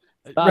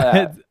 It's not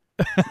Right. that.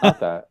 It's not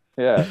that.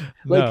 Yeah.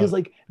 Like, cause No.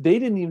 like they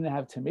didn't even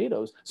have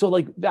tomatoes. So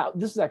like that,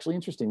 this is actually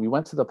interesting. We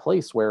went to the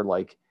place where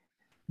like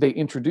they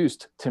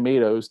introduced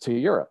tomatoes to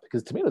Europe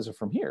because tomatoes are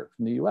from here,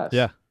 from the US.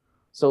 Yeah.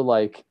 So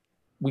like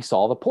we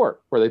saw the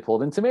port where they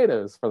pulled in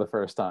tomatoes for the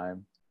first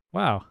time.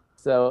 Wow.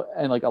 So,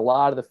 and like a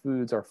lot of the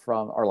foods are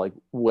like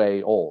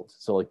way old.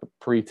 So like the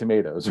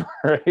pre-tomatoes,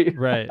 right?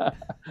 Right.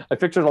 I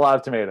pictured a lot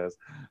of tomatoes,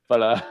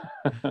 but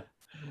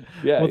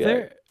yeah, Well,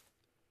 yeah.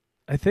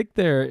 I think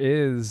there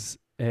is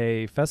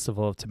a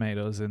festival of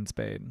tomatoes in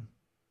Spain.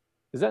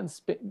 Is that in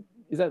Spain?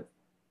 Is that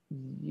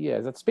Yeah?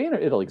 Is that Spain or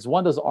Italy? Because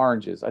one does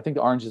oranges. I think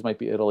the oranges might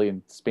be Italy,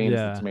 and Spain is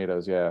the Yeah.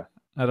 tomatoes. Yeah,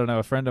 I don't know.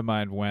 A friend of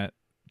mine went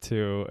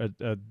to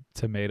a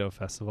tomato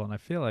festival, and I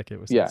feel like it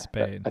was in yeah.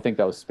 Spain. I think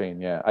that was Spain.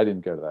 Yeah, I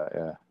didn't go to that.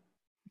 Yeah,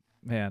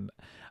 Man,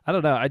 I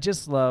don't know.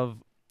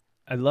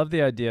 I love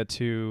the idea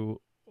too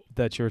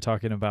that you were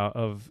talking about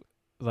of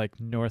like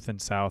north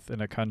and south in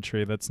a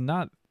country that's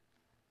not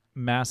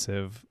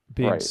massive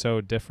being right.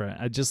 so different.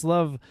 I just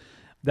love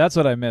that's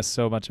what I miss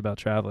so much about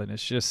traveling.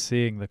 It's just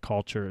seeing the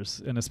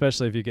cultures, and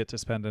especially if you get to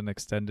spend an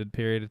extended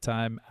period of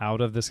time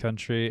out of this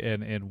country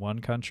and in one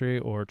country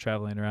or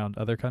traveling around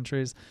other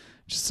countries.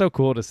 It's just so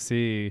cool to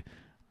see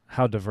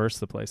how diverse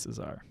the places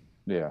are.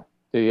 Yeah,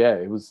 yeah.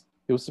 It was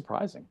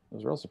surprising. It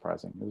was real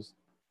surprising. It was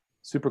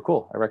super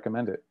cool. I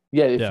recommend it.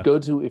 Yeah, Yeah.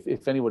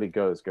 if anybody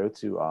goes, go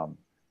to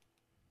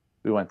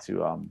we went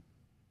to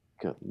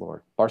good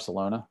Lord,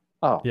 Barcelona.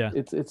 Oh, Yeah.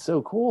 it's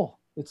so cool.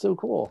 It's so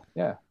cool.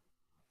 Yeah.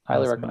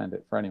 Highly Awesome. recommend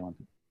it for anyone.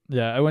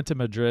 Yeah, I went to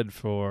Madrid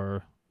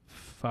for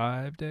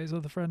 5 days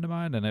with a friend of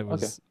mine, and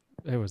Okay.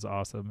 it was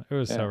awesome. It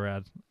was so Yeah.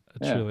 rad.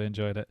 I Yeah. truly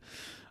enjoyed it.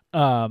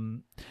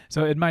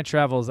 So in my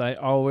travels, I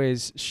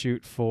always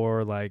shoot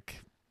for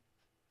like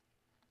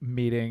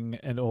meeting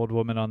an old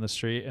woman on the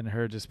street and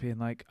her just being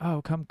like,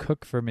 "Oh, come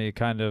cook for me,"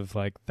 kind of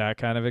like that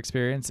kind of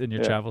experience. In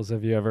your Yeah. travels,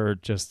 have you ever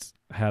just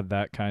had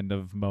that kind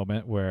of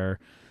moment where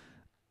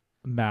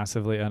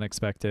massively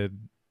unexpected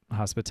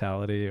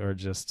hospitality or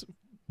just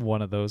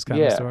one of those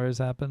kind of Yeah. stories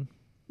happen?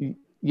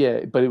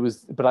 Yeah,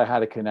 but I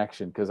had a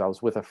connection because I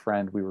was with a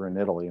friend. We were in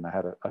Italy, and I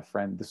had a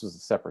friend. This was a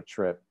separate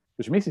trip,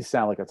 which makes me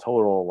sound like a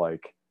total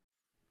like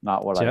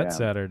not what I Jet am.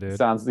 setter, dude.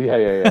 Sounds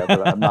yeah,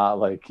 but I'm not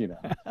like, you know.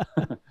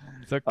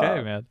 It's okay,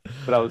 uh, man.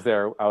 but I was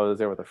there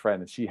with a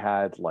friend, and she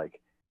had like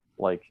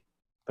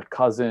the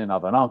cousin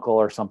of an uncle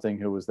or something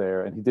who was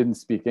there, and he didn't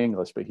speak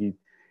English, but he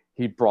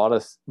brought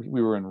us.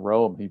 We were in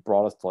Rome. He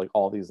brought us to like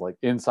all these like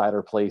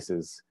insider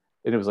places,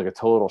 and it was like a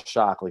total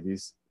shock. Like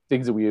these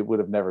things that we would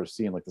have never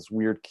seen, like this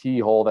weird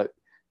keyhole that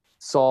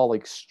saw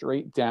like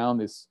straight down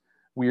this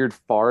weird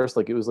forest.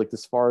 Like it was like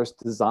this forest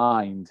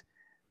designed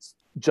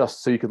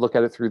just so you could look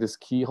at it through this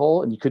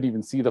keyhole, and you couldn't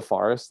even see the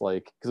forest,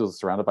 like because it was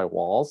surrounded by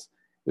walls.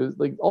 It was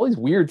like all these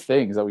weird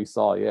things that we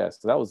saw. Yeah,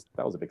 so that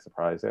was a big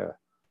surprise. Yeah,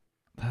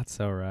 That's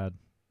so rad.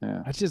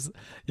 yeah, I just,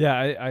 yeah,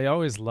 I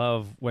always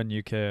love when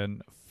you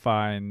can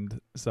find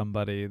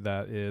somebody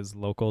that is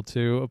local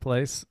to a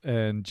place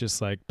and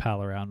just like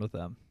pal around with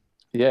them.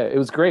 yeah. It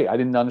was great. I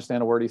didn't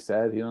understand a word he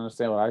said. He didn't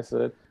understand what I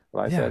said.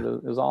 What I said. Yeah,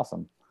 It was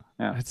awesome.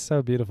 Yeah. it's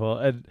so beautiful.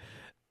 And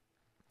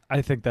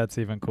I think that's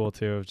even cool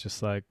too, of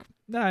just like,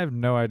 I have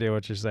no idea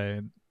what you're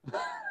saying,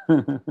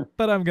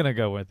 but I'm going to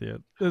go with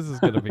you. This is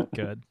going to be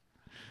good.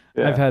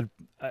 I've Yeah. had,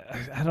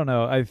 I don't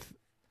know,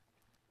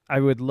 I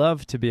would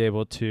love to be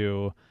able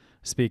to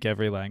speak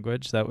every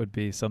language. That would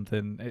be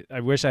something. I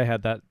wish I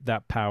had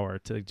that power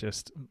to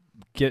just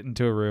get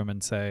into a room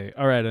and say,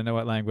 "All right, I know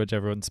what language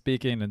everyone's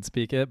speaking and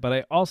speak it." But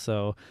I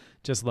also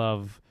just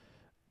love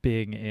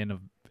being in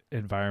an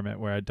environment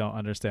where I don't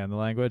understand the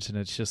language and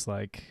it's just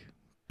like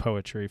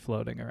poetry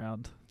floating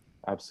around.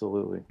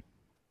 Absolutely.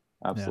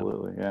 Yeah.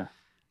 Absolutely. Yeah.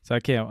 So I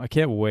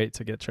can't wait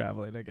to get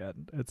traveling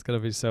again. It's gonna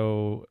be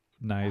so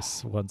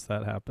nice once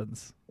that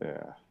happens.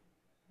 Yeah.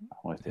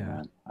 I'm with you, Yeah.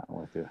 man. I'm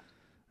with you.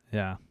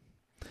 Yeah.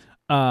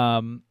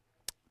 Um.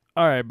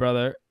 All right,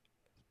 brother.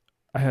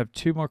 I have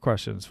two more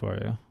questions for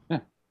you. Yeah.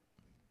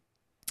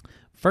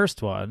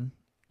 First one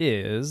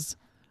is,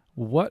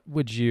 what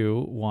would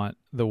you want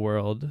the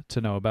world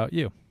to know about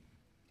you?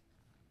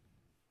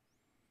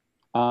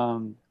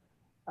 Um,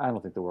 I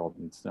don't think the world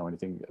needs to know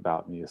anything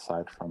about me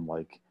aside from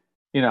like,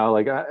 you know,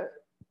 like I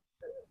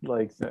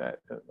like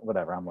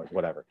whatever. I'm like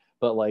whatever.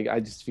 But like I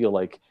just feel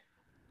like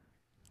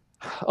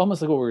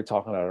almost like what we were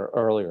talking about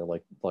earlier,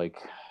 like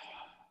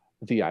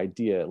the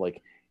idea,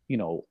 like, you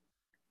know,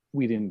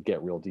 we didn't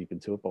get real deep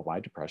into it, but my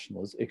depression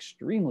was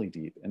extremely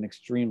deep and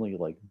extremely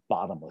like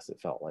bottomless,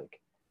 it felt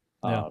like.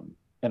 Yeah.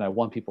 And I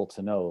want people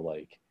to know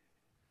like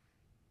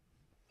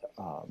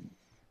um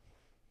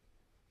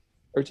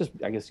or just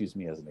I guess use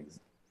me as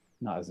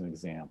not as an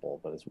example,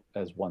 but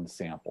as one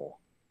sample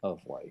of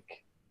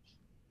like,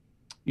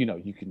 you know,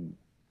 you can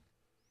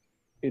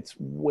it's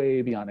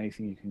way beyond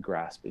anything you can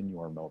grasp in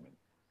your moment,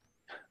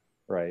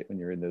 right? When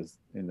you're in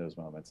those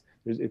moments.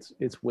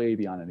 It's way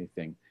beyond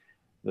anything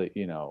that,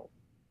 you know,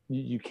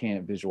 you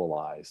can't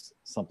visualize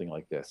something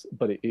like this,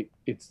 but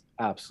it's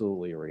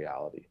absolutely a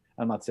reality.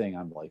 I'm not saying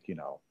I'm like, you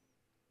know,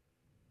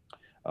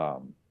 I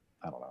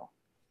don't know,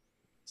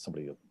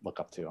 somebody to look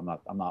up to.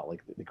 I'm not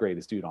like the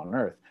greatest dude on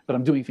earth, but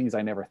I'm doing things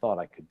I never thought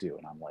I could do,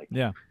 and I'm like,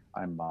 Yeah.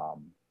 I'm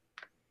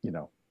you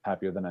know,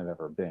 happier than I've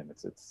ever been.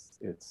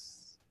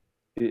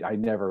 I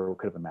never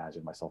could have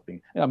imagined myself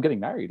being. You know, I'm getting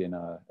married in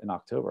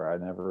October. I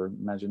never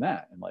imagined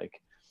that, and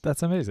like,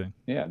 That's amazing.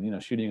 yeah, you know,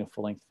 shooting a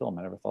full length film.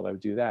 I never thought I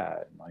would do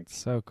that, and like,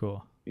 So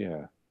cool.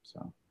 yeah,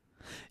 so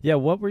Yeah.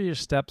 What were your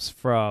steps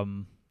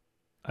from?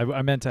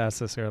 I meant to ask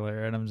this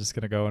earlier, and I'm just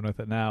gonna go in with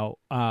it now.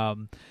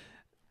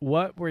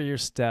 What were your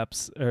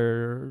steps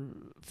or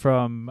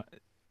from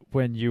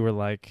when you were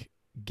like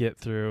get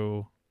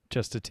through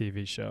just a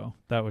TV show?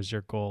 That was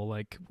your goal.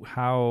 Like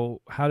how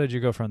did you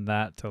go from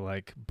that to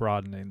like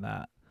broadening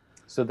that?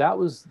 so that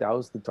was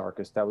the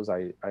darkest. That was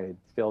I had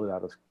failed it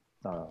out of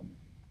um,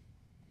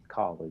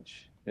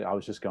 college. I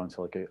was just going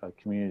to like a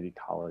community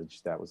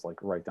college that was like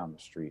right down the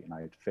street, and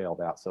I had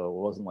failed out. So it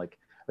wasn't like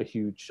a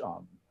huge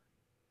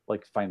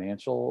like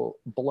financial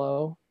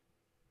blow.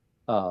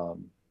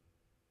 Um,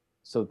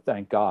 so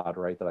thank God,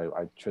 right, that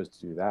I chose to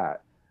do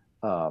that.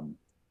 Um,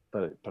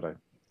 but I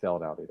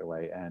failed out either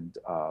way, and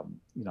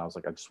you know, I was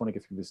like, I just want to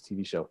get through this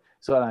TV show.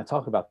 So, and I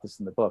talk about this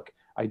in the book.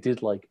 I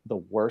did like the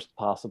worst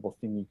possible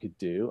thing you could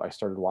do. I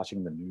started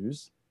watching the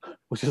news,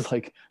 which is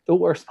like the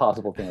worst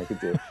possible thing I could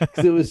do,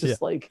 because it was Yeah.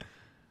 just like,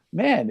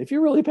 man, if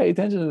you really pay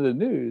attention to the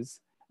news,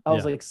 I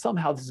was Yeah. like,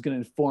 somehow this is going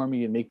to inform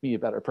me and make me a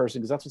better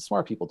person, because that's what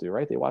smart people do,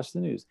 right? They watch the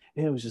news,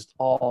 and it was just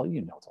all,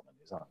 you know, it's on the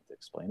news. I don't have to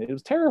explain it. It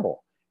was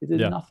terrible. It did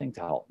Yeah. nothing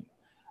to help me.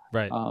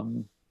 Right.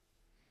 Um,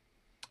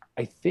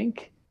 I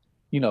think,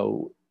 you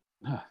know,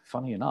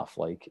 funny enough,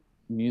 like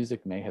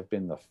music may have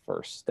been the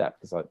first step,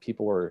 because like,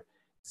 people were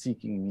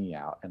seeking me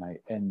out,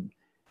 and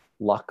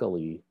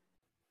luckily,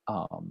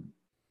 um,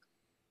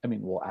 I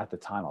mean, well, at the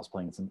time I was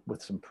playing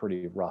with some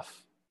pretty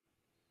rough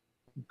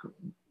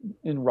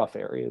in rough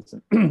areas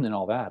and, and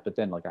all that, but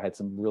then like I had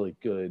some really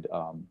good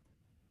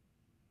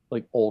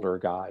like older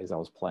guys I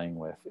was playing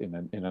with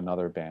in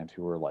another band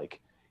who were like,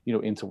 you know,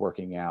 into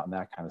working out and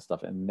that kind of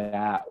stuff, and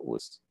that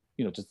was,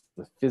 you know, just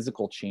the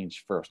physical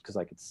change first, because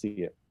I could see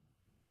it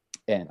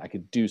and I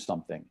could do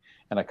something,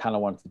 and I kind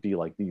of wanted to be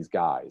like these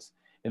guys.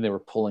 and they were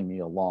pulling me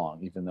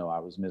along, even though I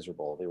was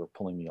miserable. They were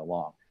pulling me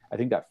along. I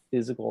think that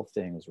physical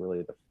thing was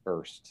really the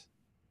first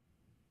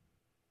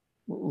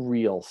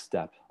real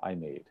step I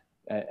made,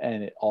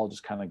 and it all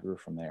just kind of grew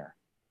from there.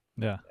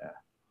 Yeah. Yeah.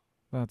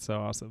 That's so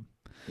awesome.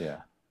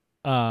 Yeah.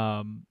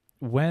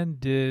 When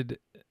did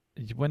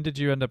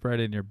you end up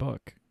writing your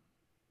book?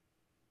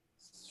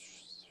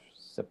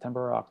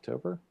 September,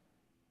 October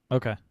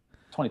Okay.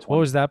 2020. What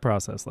was that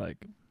process like?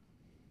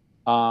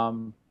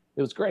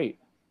 It was great.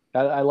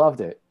 I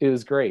loved it. It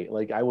was great.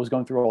 Like, I was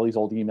going through all these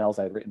old emails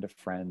I had written to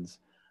friends.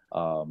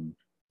 Um,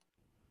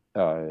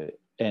 and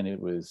it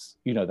was,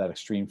 that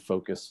extreme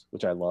focus,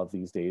 which I love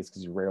these days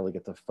because you rarely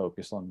get to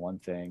focus on one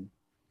thing.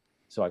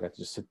 So I got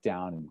to just sit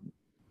down and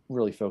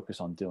really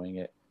focus on doing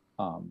it.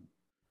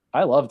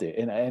 I loved it.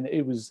 And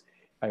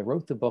I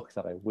wrote the book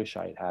that I wish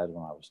I had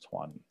when I was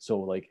 20. So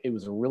like, it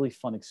was a really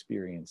fun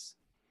experience,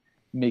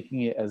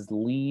 making it as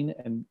lean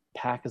and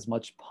pack as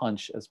much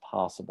punch as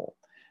possible.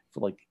 For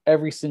like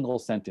every single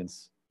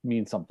sentence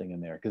means something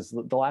in there. Because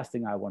the last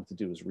thing I wanted to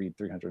do was read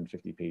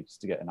 350 pages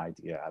to get an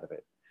idea out of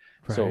it.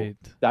 Right. So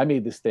I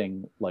made this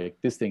thing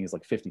is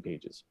like 50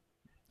 pages.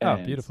 Oh,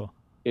 And beautiful.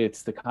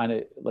 it's the kind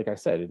of, like I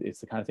said, it's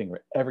the kind of thing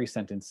where every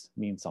sentence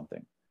means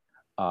something.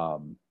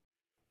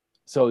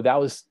 So that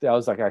was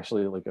like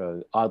actually like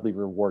a oddly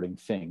rewarding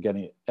thing,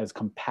 getting it as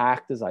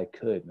compact as I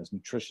could and as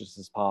nutritious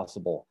as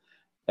possible.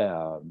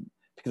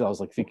 Because I was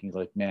like thinking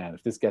like, man,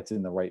 if this gets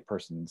in the right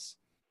person's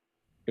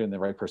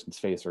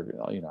face, or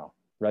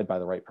read by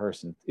the right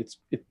person,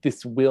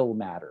 this will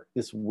matter.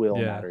 This will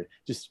matter.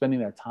 Just spending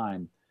that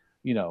time,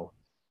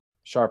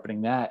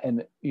 sharpening that.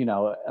 And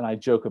and I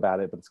joke about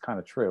it, but it's kind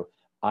of true.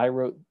 I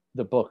wrote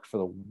the book for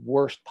the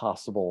worst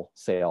possible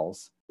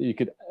sales that you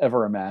could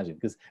ever imagine,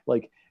 because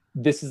like,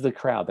 this is the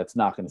crowd that's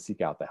not going to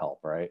seek out the help,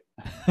 right?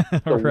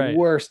 The Right.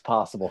 worst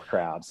possible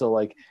crowd. So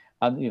like,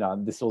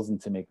 this wasn't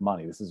to make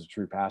money. This is a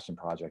true passion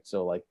project.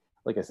 So like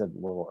I said a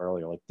little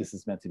earlier, like, this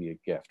is meant to be a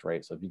gift,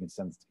 right? So if you can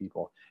send it to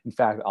people, in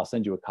fact, I'll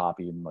send you a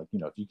copy, and like,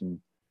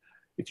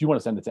 if you want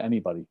to send it to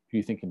anybody who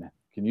you think can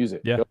use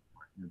it, Yeah.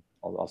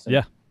 I'll send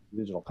you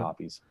digital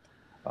copies.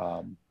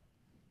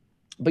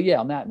 But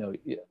yeah, on that note,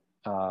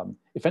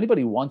 if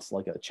anybody wants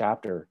like a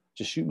chapter,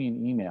 just shoot me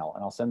an email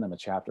and I'll send them a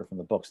chapter from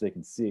the book so they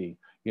can see,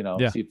 see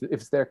if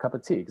it's their cup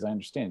of tea. Because I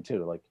understand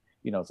too, like,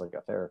 it's like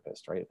a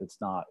therapist, right? If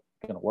it's not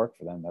going to work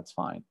for them, that's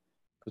fine.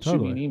 But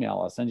shoot me an email,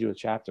 I'll send you a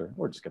chapter,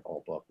 or just get the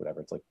whole book, whatever.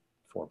 It's like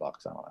 $4,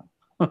 I don't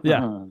know.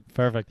 Yeah,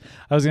 perfect.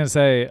 I was going to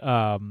say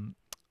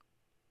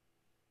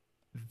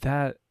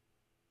that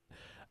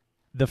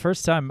the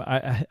first time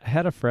I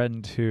had a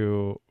friend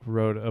who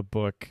wrote a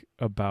book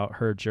about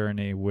her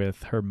journey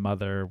with her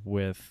mother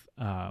with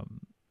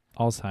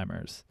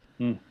Alzheimer's.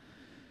 And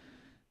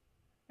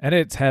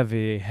it's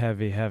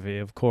heavy,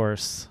 of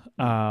course.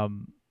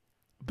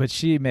 But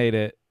she made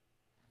it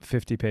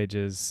 50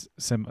 pages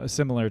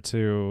similar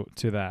to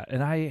that.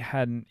 And I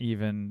hadn't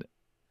even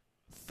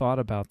thought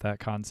about that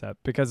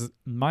concept, because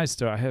my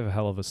story, I have a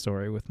hell of a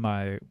story with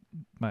my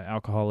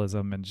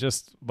alcoholism and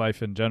just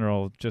life in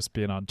general, just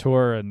being on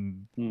tour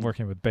and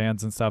working with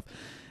bands and stuff.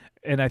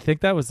 And I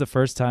think that was the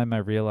first time I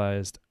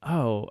realized,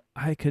 oh,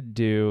 I could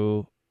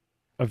do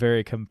a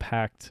very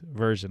compact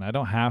version. I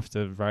don't have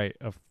to write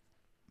a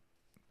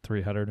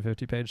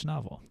 350 page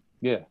novel.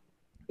 Yeah,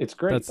 it's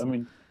great. I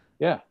mean,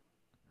 yeah.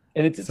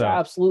 And it's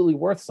absolutely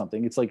worth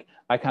something. It's like,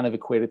 I kind of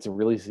equate it to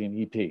releasing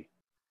an EP.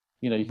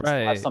 You can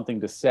still have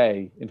something to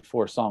say in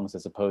 4 songs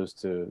as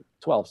opposed to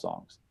 12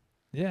 songs.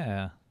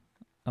 Yeah,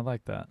 I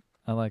like that.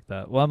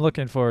 Well, I'm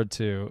looking forward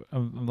to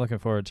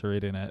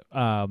reading it.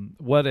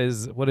 What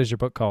is your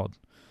book called?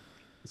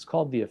 It's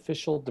called The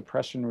Official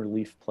Depression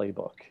Relief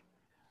Playbook,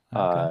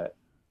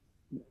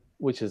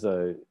 which is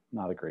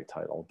not a great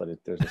title, but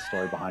there's a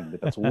story behind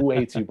it that's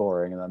way too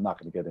boring, and I'm not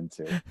going to get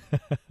into.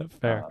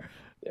 Fair.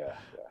 Yeah.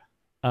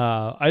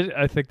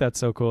 I think that's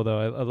so cool,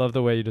 though. I love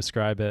the way you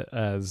describe it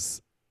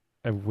as,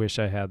 I wish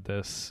I had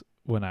this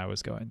when I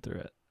was going through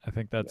it. I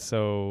think that's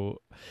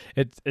so,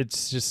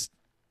 it's just,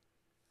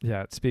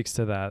 it speaks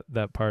to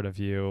that part of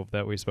you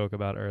that we spoke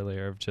about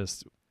earlier, of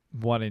just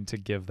wanting to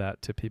give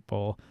that to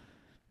people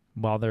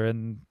while they're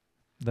in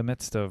the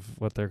midst of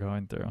what they're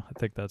going through. I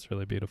think that's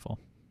really beautiful.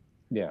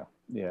 Yeah.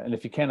 And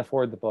if you can't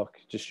afford the book,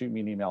 just shoot me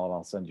an email and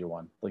I'll send you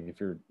one. Like,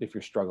 if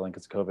you're struggling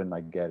because COVID and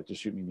I get it,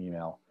 just shoot me an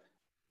email.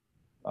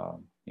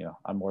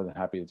 I'm more than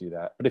happy to do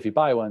that. But if you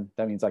buy one,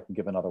 that means I can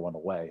give another one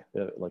away.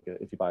 Like,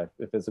 if you buy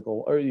a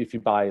physical, or if you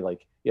buy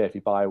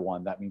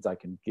one, that means I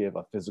can give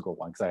a physical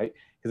one. Because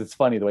it's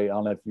funny the way, I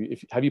don't know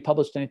if have you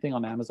published anything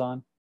on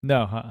Amazon?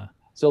 No.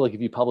 So like,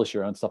 if you publish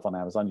your own stuff on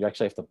Amazon, you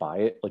actually have to buy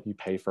it. Like, you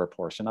pay for a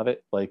portion of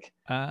it. Like,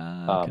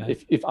 okay.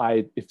 if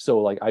I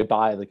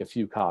buy like a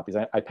few copies,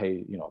 I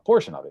pay, a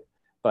portion of it.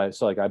 But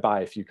so like, I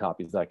buy a few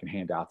copies that I can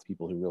hand out to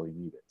people who really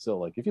need it. So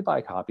like, if you buy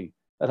a copy,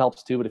 that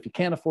helps too. But if you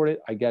can't afford it,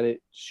 I get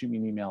it. Shoot me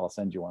an email. I'll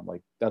send you one.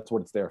 Like, that's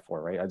what it's there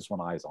for, right? I just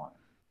want eyes on it.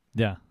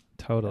 Yeah,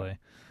 totally. Yeah.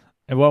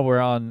 And while we're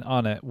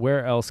on it,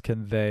 where else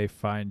can they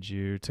find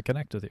you to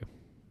connect with you?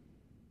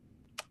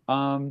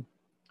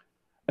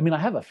 I mean, I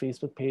have a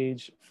Facebook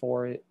page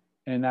for it,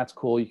 and that's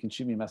cool. You can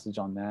shoot me a message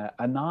on that.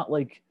 I'm not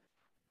like,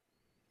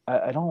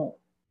 I don't,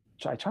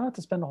 I try not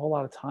to spend a whole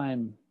lot of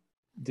time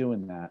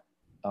doing that.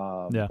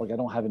 Yeah. Like I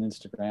don't have an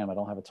Instagram. I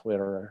don't have a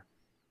Twitter.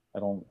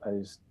 I'm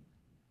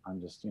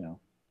just,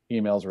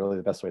 email's really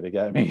the best way to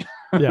get me.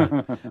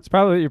 Yeah.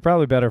 You're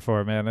probably better for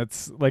it, man.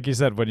 It's like you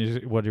said, when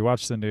you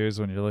watch the news,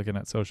 when you're looking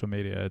at social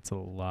media, it's a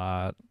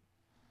lot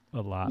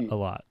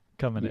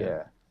coming in.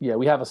 Yeah. Yeah.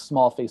 We have a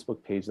small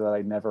Facebook page that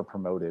I never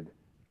promoted.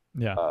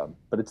 Yeah.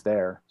 But it's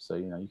there. So,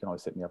 you can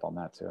always hit me up on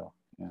that too.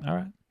 Yeah. All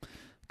right.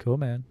 Cool,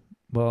 man.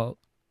 Well,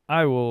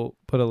 I will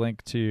put a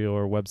link to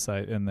your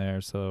website in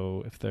there.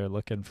 So if they're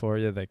looking for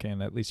you, they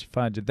can at least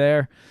find you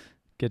there,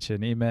 get you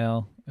an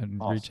email,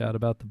 and Awesome. reach out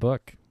about the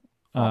book.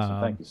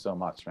 Awesome. Thank you so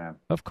much, man.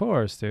 Of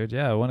course, dude.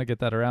 Yeah, I want to get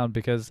that around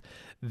because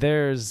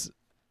there's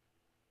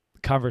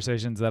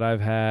conversations that I've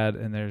had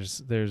and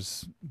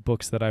there's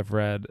books that I've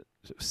read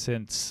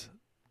since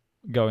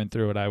going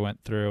through what I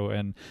went through,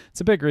 and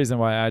it's a big reason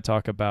why I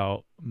talk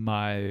about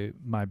my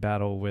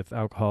battle with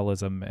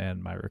alcoholism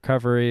and my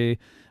recovery,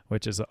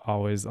 which is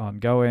always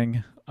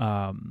ongoing,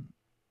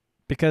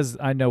 because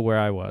I know where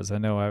I was. I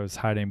know I was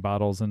hiding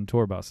bottles in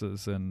tour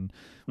buses and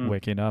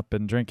waking up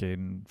and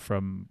drinking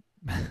from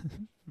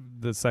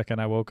the second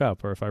I woke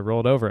up, or if I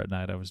rolled over at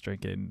night, I was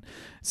drinking.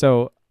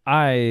 So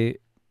I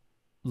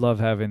love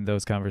having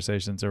those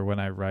conversations, or when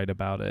I write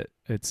about it,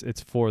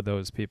 it's for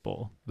those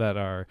people that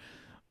are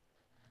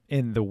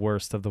in the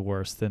worst of the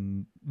worst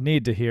and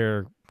need to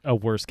hear a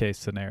worst case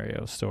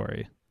scenario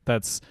story.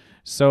 That's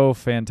so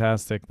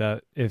fantastic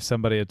that if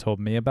somebody had told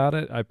me about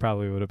it, I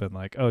probably would have been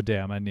like, oh,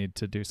 damn, I need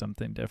to do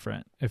something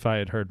different if I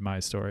had heard my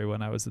story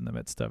when I was in the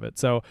midst of it.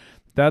 So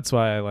that's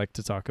why I like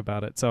to talk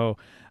about it. So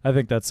I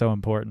think that's so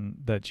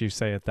important that you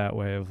say it that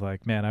way of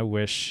like, man, I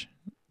wish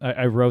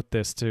I wrote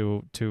this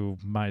to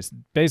my,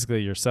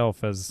 basically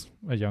yourself as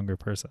a younger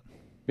person.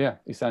 Yeah,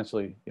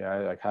 essentially.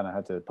 Yeah, I kind of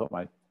had to put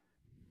my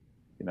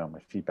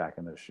my feet back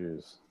in those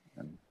shoes,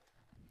 and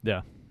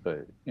yeah,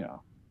 but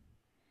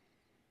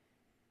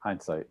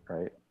hindsight,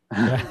 right?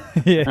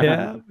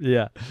 yeah.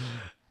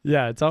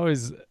 It's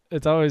always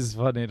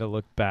funny to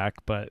look back,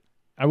 but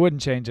I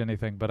wouldn't change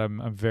anything. But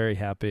I'm very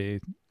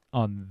happy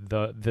on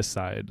this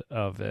side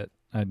of it.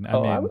 And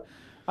I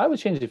would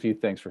change a few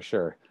things for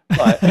sure,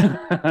 but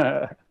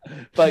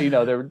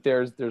but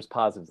there's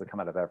positives that come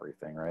out of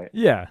everything, right?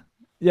 Yeah,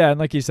 and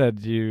like you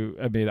said,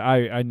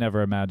 I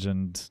never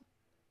imagined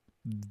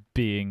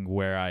being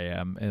where I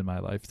am in my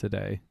life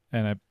today,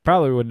 and I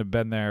probably wouldn't have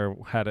been there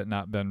had it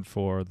not been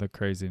for the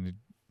crazy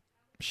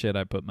shit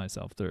I put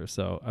myself through.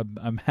 So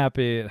I'm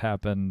happy it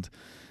happened,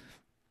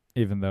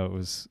 even though it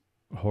was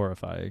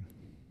horrifying.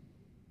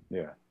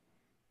 Yeah.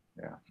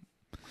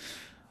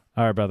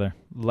 All right, brother.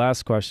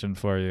 Last question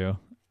for you.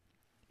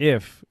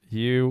 If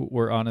you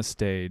were on a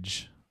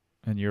stage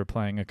and you were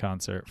playing a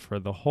concert for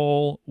the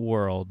whole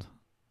world,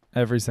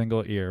 every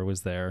single ear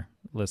was there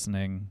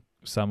listening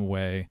some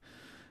way,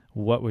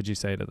 what would you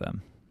say to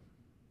them?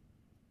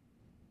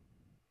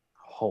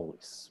 Holy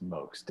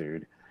smokes,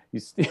 dude.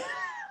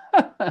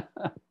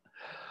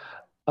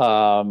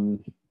 Oh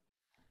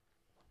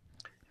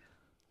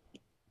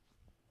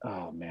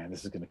man,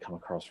 this is going to come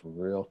across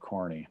real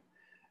corny,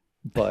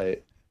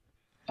 but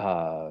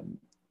it's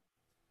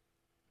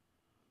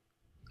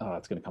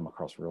going to come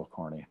across real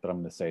corny, but I'm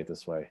going to say it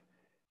this way.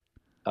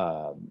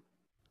 I'll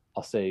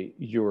say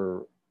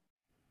you're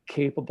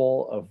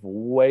capable of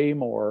way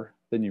more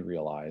than you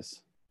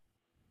realize.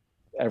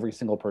 Every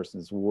single person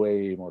is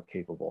way more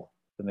capable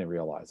than they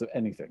realize of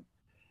anything.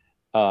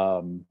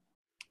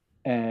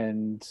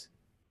 And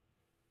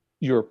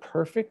you're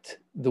perfect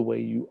the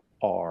way you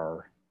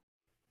are.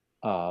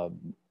 Like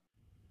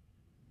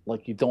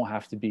you don't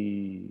have to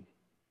be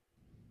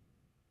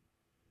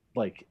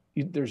like,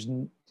 there's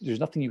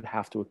nothing you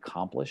have to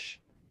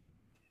accomplish.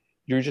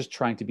 You're just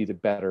trying to be the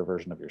better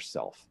version of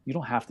yourself. You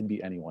don't have to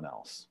be anyone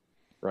else,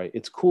 right?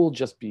 It's cool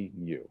just being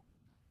you.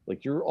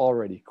 Like you're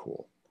already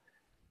cool.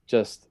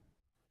 Just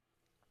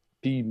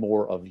be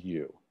more of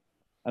you.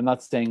 I'm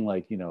not saying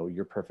like,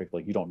 you're perfect.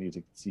 Like you don't need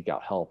to seek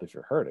out help if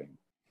you're hurting,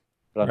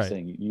 but I'm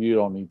saying you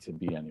don't need to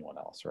be anyone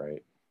else.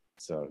 Right.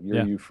 So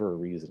you're you for a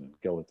reason.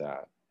 Go with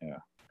that. Yeah.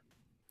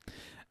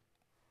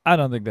 I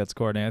don't think that's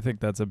corny. I think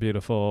that's a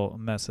beautiful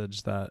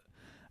message that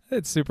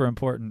it's super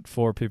important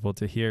for people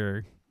to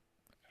hear.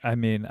 I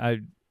mean, I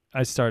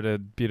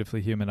started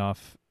Beautifully Human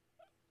off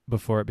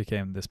before it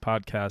became this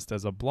podcast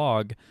as a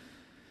blog.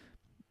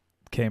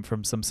 Came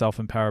from some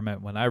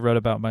self-empowerment when I wrote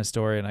about my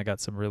story, and I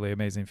got some really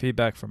amazing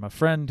feedback from a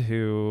friend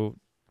who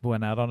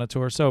went out on a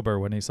tour sober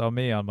when he saw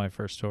me on my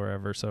first tour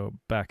ever, so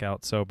back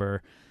out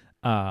sober.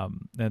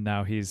 And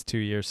now he's 2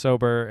 years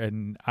sober,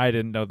 and I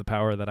didn't know the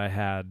power that I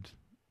had.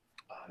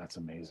 Oh, that's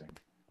amazing.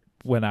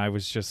 When I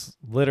was just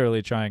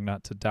literally trying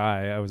not to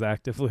die, I was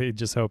actively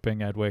just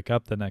hoping I'd wake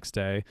up the next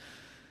day.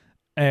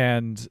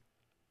 And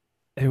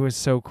it was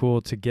so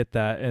cool to get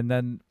that. And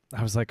then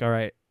I was like, all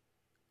right,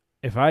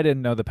 if I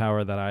didn't know the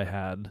power that I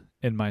had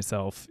in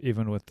myself,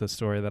 even with the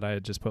story that I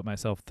had just put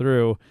myself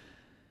through,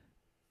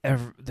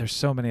 there's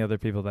so many other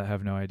people that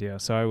have no idea.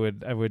 So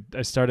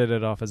I started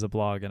it off as a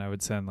blog, and I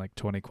would send like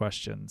 20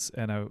 questions.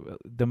 And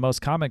the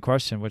most common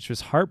question, which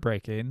was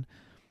heartbreaking,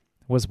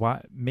 was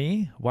why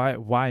me?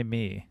 Why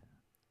me?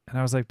 And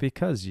I was like,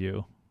 because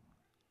you.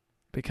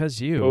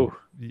 Oh,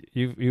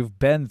 You've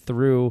been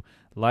through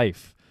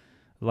life.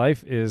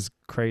 Life is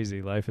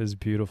crazy. Life is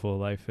beautiful.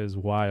 Life is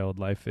wild.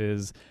 Life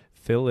is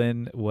fill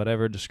in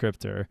whatever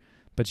descriptor,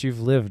 but you've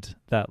lived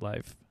that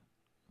life.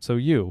 So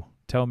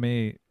tell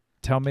me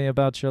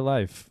about your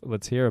life.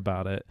 Let's hear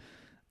about it.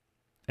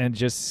 And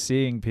just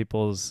seeing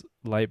people's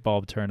light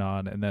bulb turn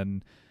on, and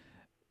then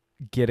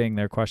getting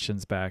their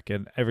questions back.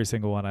 And every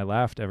single one I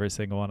laughed, every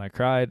single one I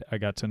cried. I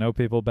got to know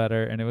people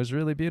better, and it was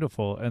really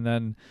beautiful. And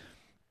then,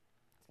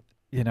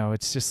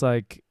 it's just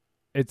like,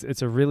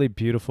 it's a really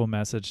beautiful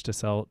message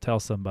to tell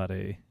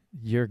somebody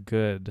you're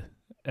good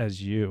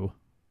as you.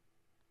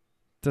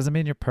 Doesn't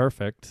mean you're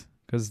perfect,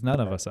 because none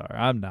of us are.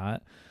 I'm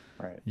not.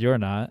 Right. You're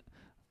not.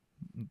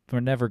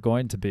 We're never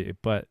going to be,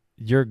 but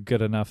you're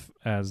good enough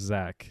as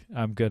Zack.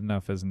 I'm good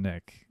enough as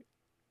Nick.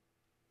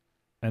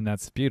 And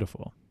that's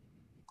beautiful.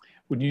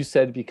 When you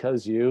said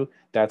because you,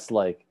 that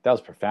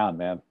was profound,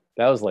 man.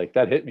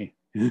 That hit me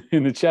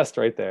in the chest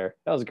right there.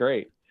 That was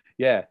great.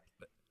 Yeah.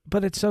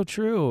 But it's so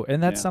true.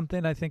 And that's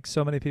something I think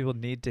so many people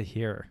need to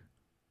hear.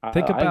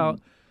 I'm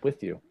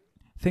with you.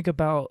 Think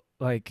about,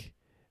 like,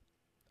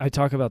 I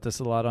talk about this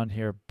a lot on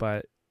here,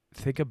 but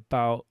think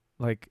about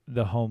like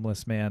the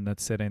homeless man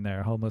that's sitting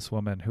there, homeless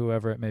woman,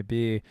 whoever it may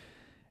be.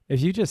 If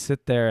you just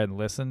sit there and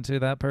listen to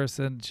that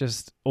person,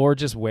 or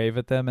just wave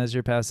at them as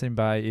you're passing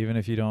by, even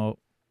if you don't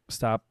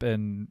stop,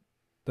 and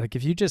like,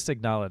 if you just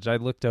acknowledge. I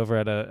looked over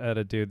at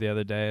a dude the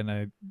other day, and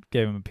I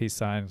gave him a peace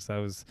sign because I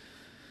was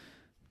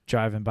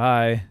driving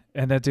by,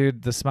 and that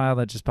dude, the smile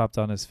that just popped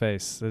on his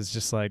face is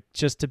just like,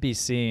 just to be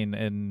seen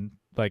and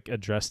like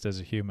addressed as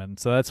a human.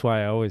 So that's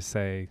why I always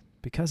say,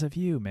 because of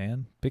you,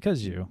 man,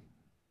 because you,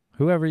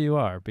 whoever you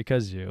are,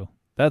 because you,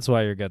 that's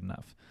why you're good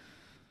enough.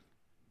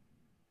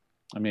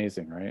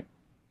 Amazing, right?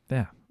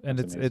 Yeah. And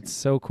it's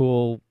so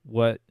cool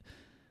what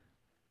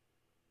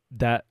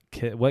that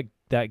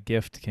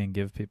gift can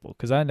give people.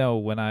 Cause I know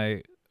when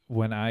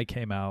I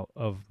came out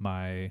of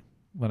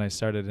when I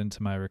started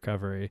into my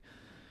recovery,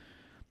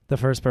 the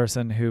first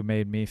person who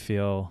made me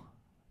feel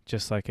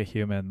just like a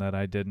human, that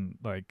I didn't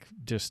like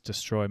just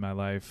destroy my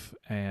life,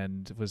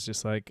 and was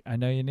just like, I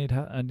know you need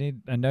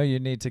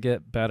to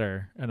get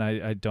better, and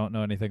I don't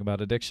know anything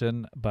about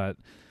addiction, but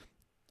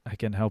I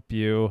can help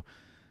you.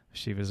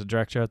 She was a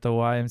director at the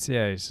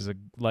YMCA. She's a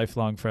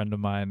lifelong friend of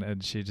mine,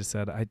 and she just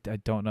said, I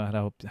don't know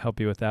how to help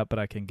you with that, but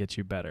I can get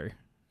you better.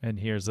 And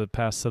here's a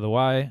pass to the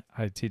Y.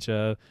 I teach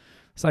a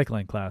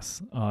cycling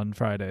class on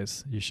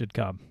Fridays. You should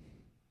come.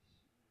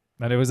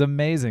 And it was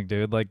amazing,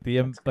 dude. Like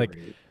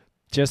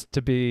just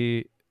to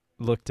be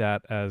looked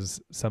at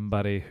as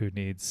somebody who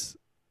needs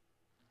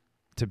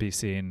to be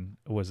seen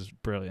was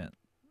brilliant.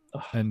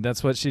 Ugh. And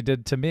that's what she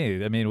did to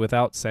me. I mean,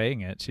 without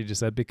saying it, she just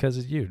said, because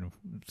of you,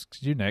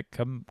 Nick,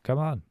 come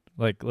on.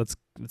 Like, let's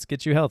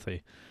get you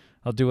healthy.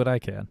 I'll do what I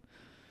can.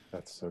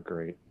 That's so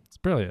great. It's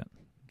brilliant.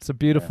 It's a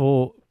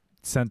beautiful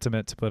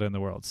sentiment to put in the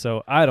world.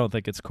 So I don't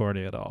think it's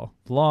corny at all.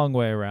 Long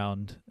way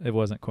around. It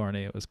wasn't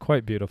corny. It was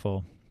quite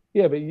beautiful.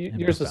 Yeah, but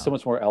yours is so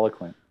much more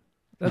eloquent.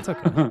 That's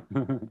okay.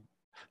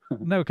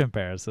 No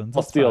comparisons.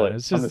 I'll steal it.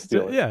 It's just,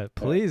 steal it. Yeah,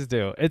 please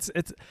do. It's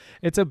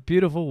a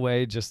beautiful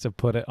way just to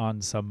put it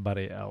on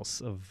somebody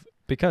else,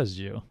 because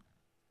you.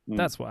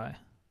 That's why.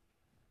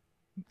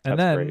 And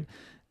then great.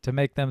 To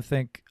make them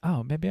think,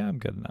 oh, maybe I'm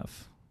good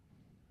enough.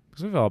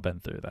 Because we've all been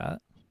through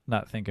that.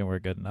 Not thinking we're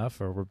good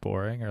enough, or we're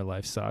boring, or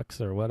life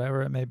sucks, or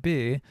whatever it may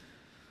be.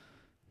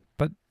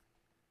 But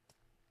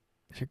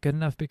you're good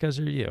enough because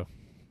you're you.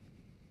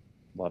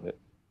 Love it.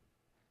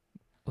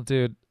 Well,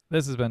 dude,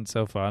 this has been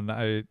so fun.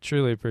 I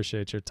truly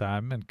appreciate your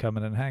time and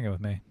coming and hanging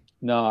with me.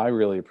 No, I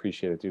really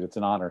appreciate it, dude. It's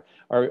an honor.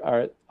 All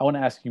right, I want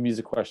to ask you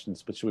music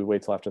questions, but should we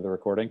wait till after the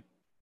recording?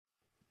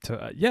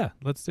 Yeah,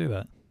 let's do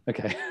that.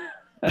 Okay.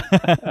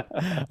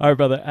 All right,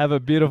 brother. Have a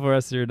beautiful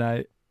rest of your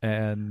night.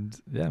 And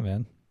yeah,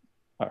 man.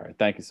 All right.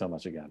 Thank you so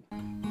much again.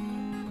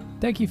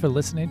 Thank you for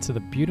listening to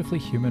the Beautifully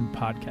Human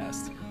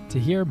podcast. To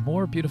hear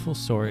more beautiful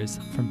stories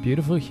from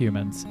beautiful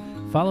humans,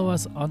 follow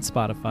us on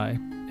Spotify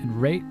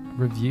and rate,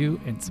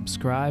 review, and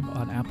subscribe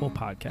on Apple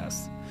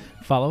Podcasts.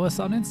 Follow us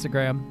on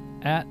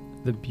Instagram at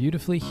the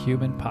Beautifully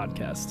Human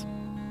Podcast.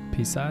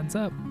 Peace signs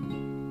up.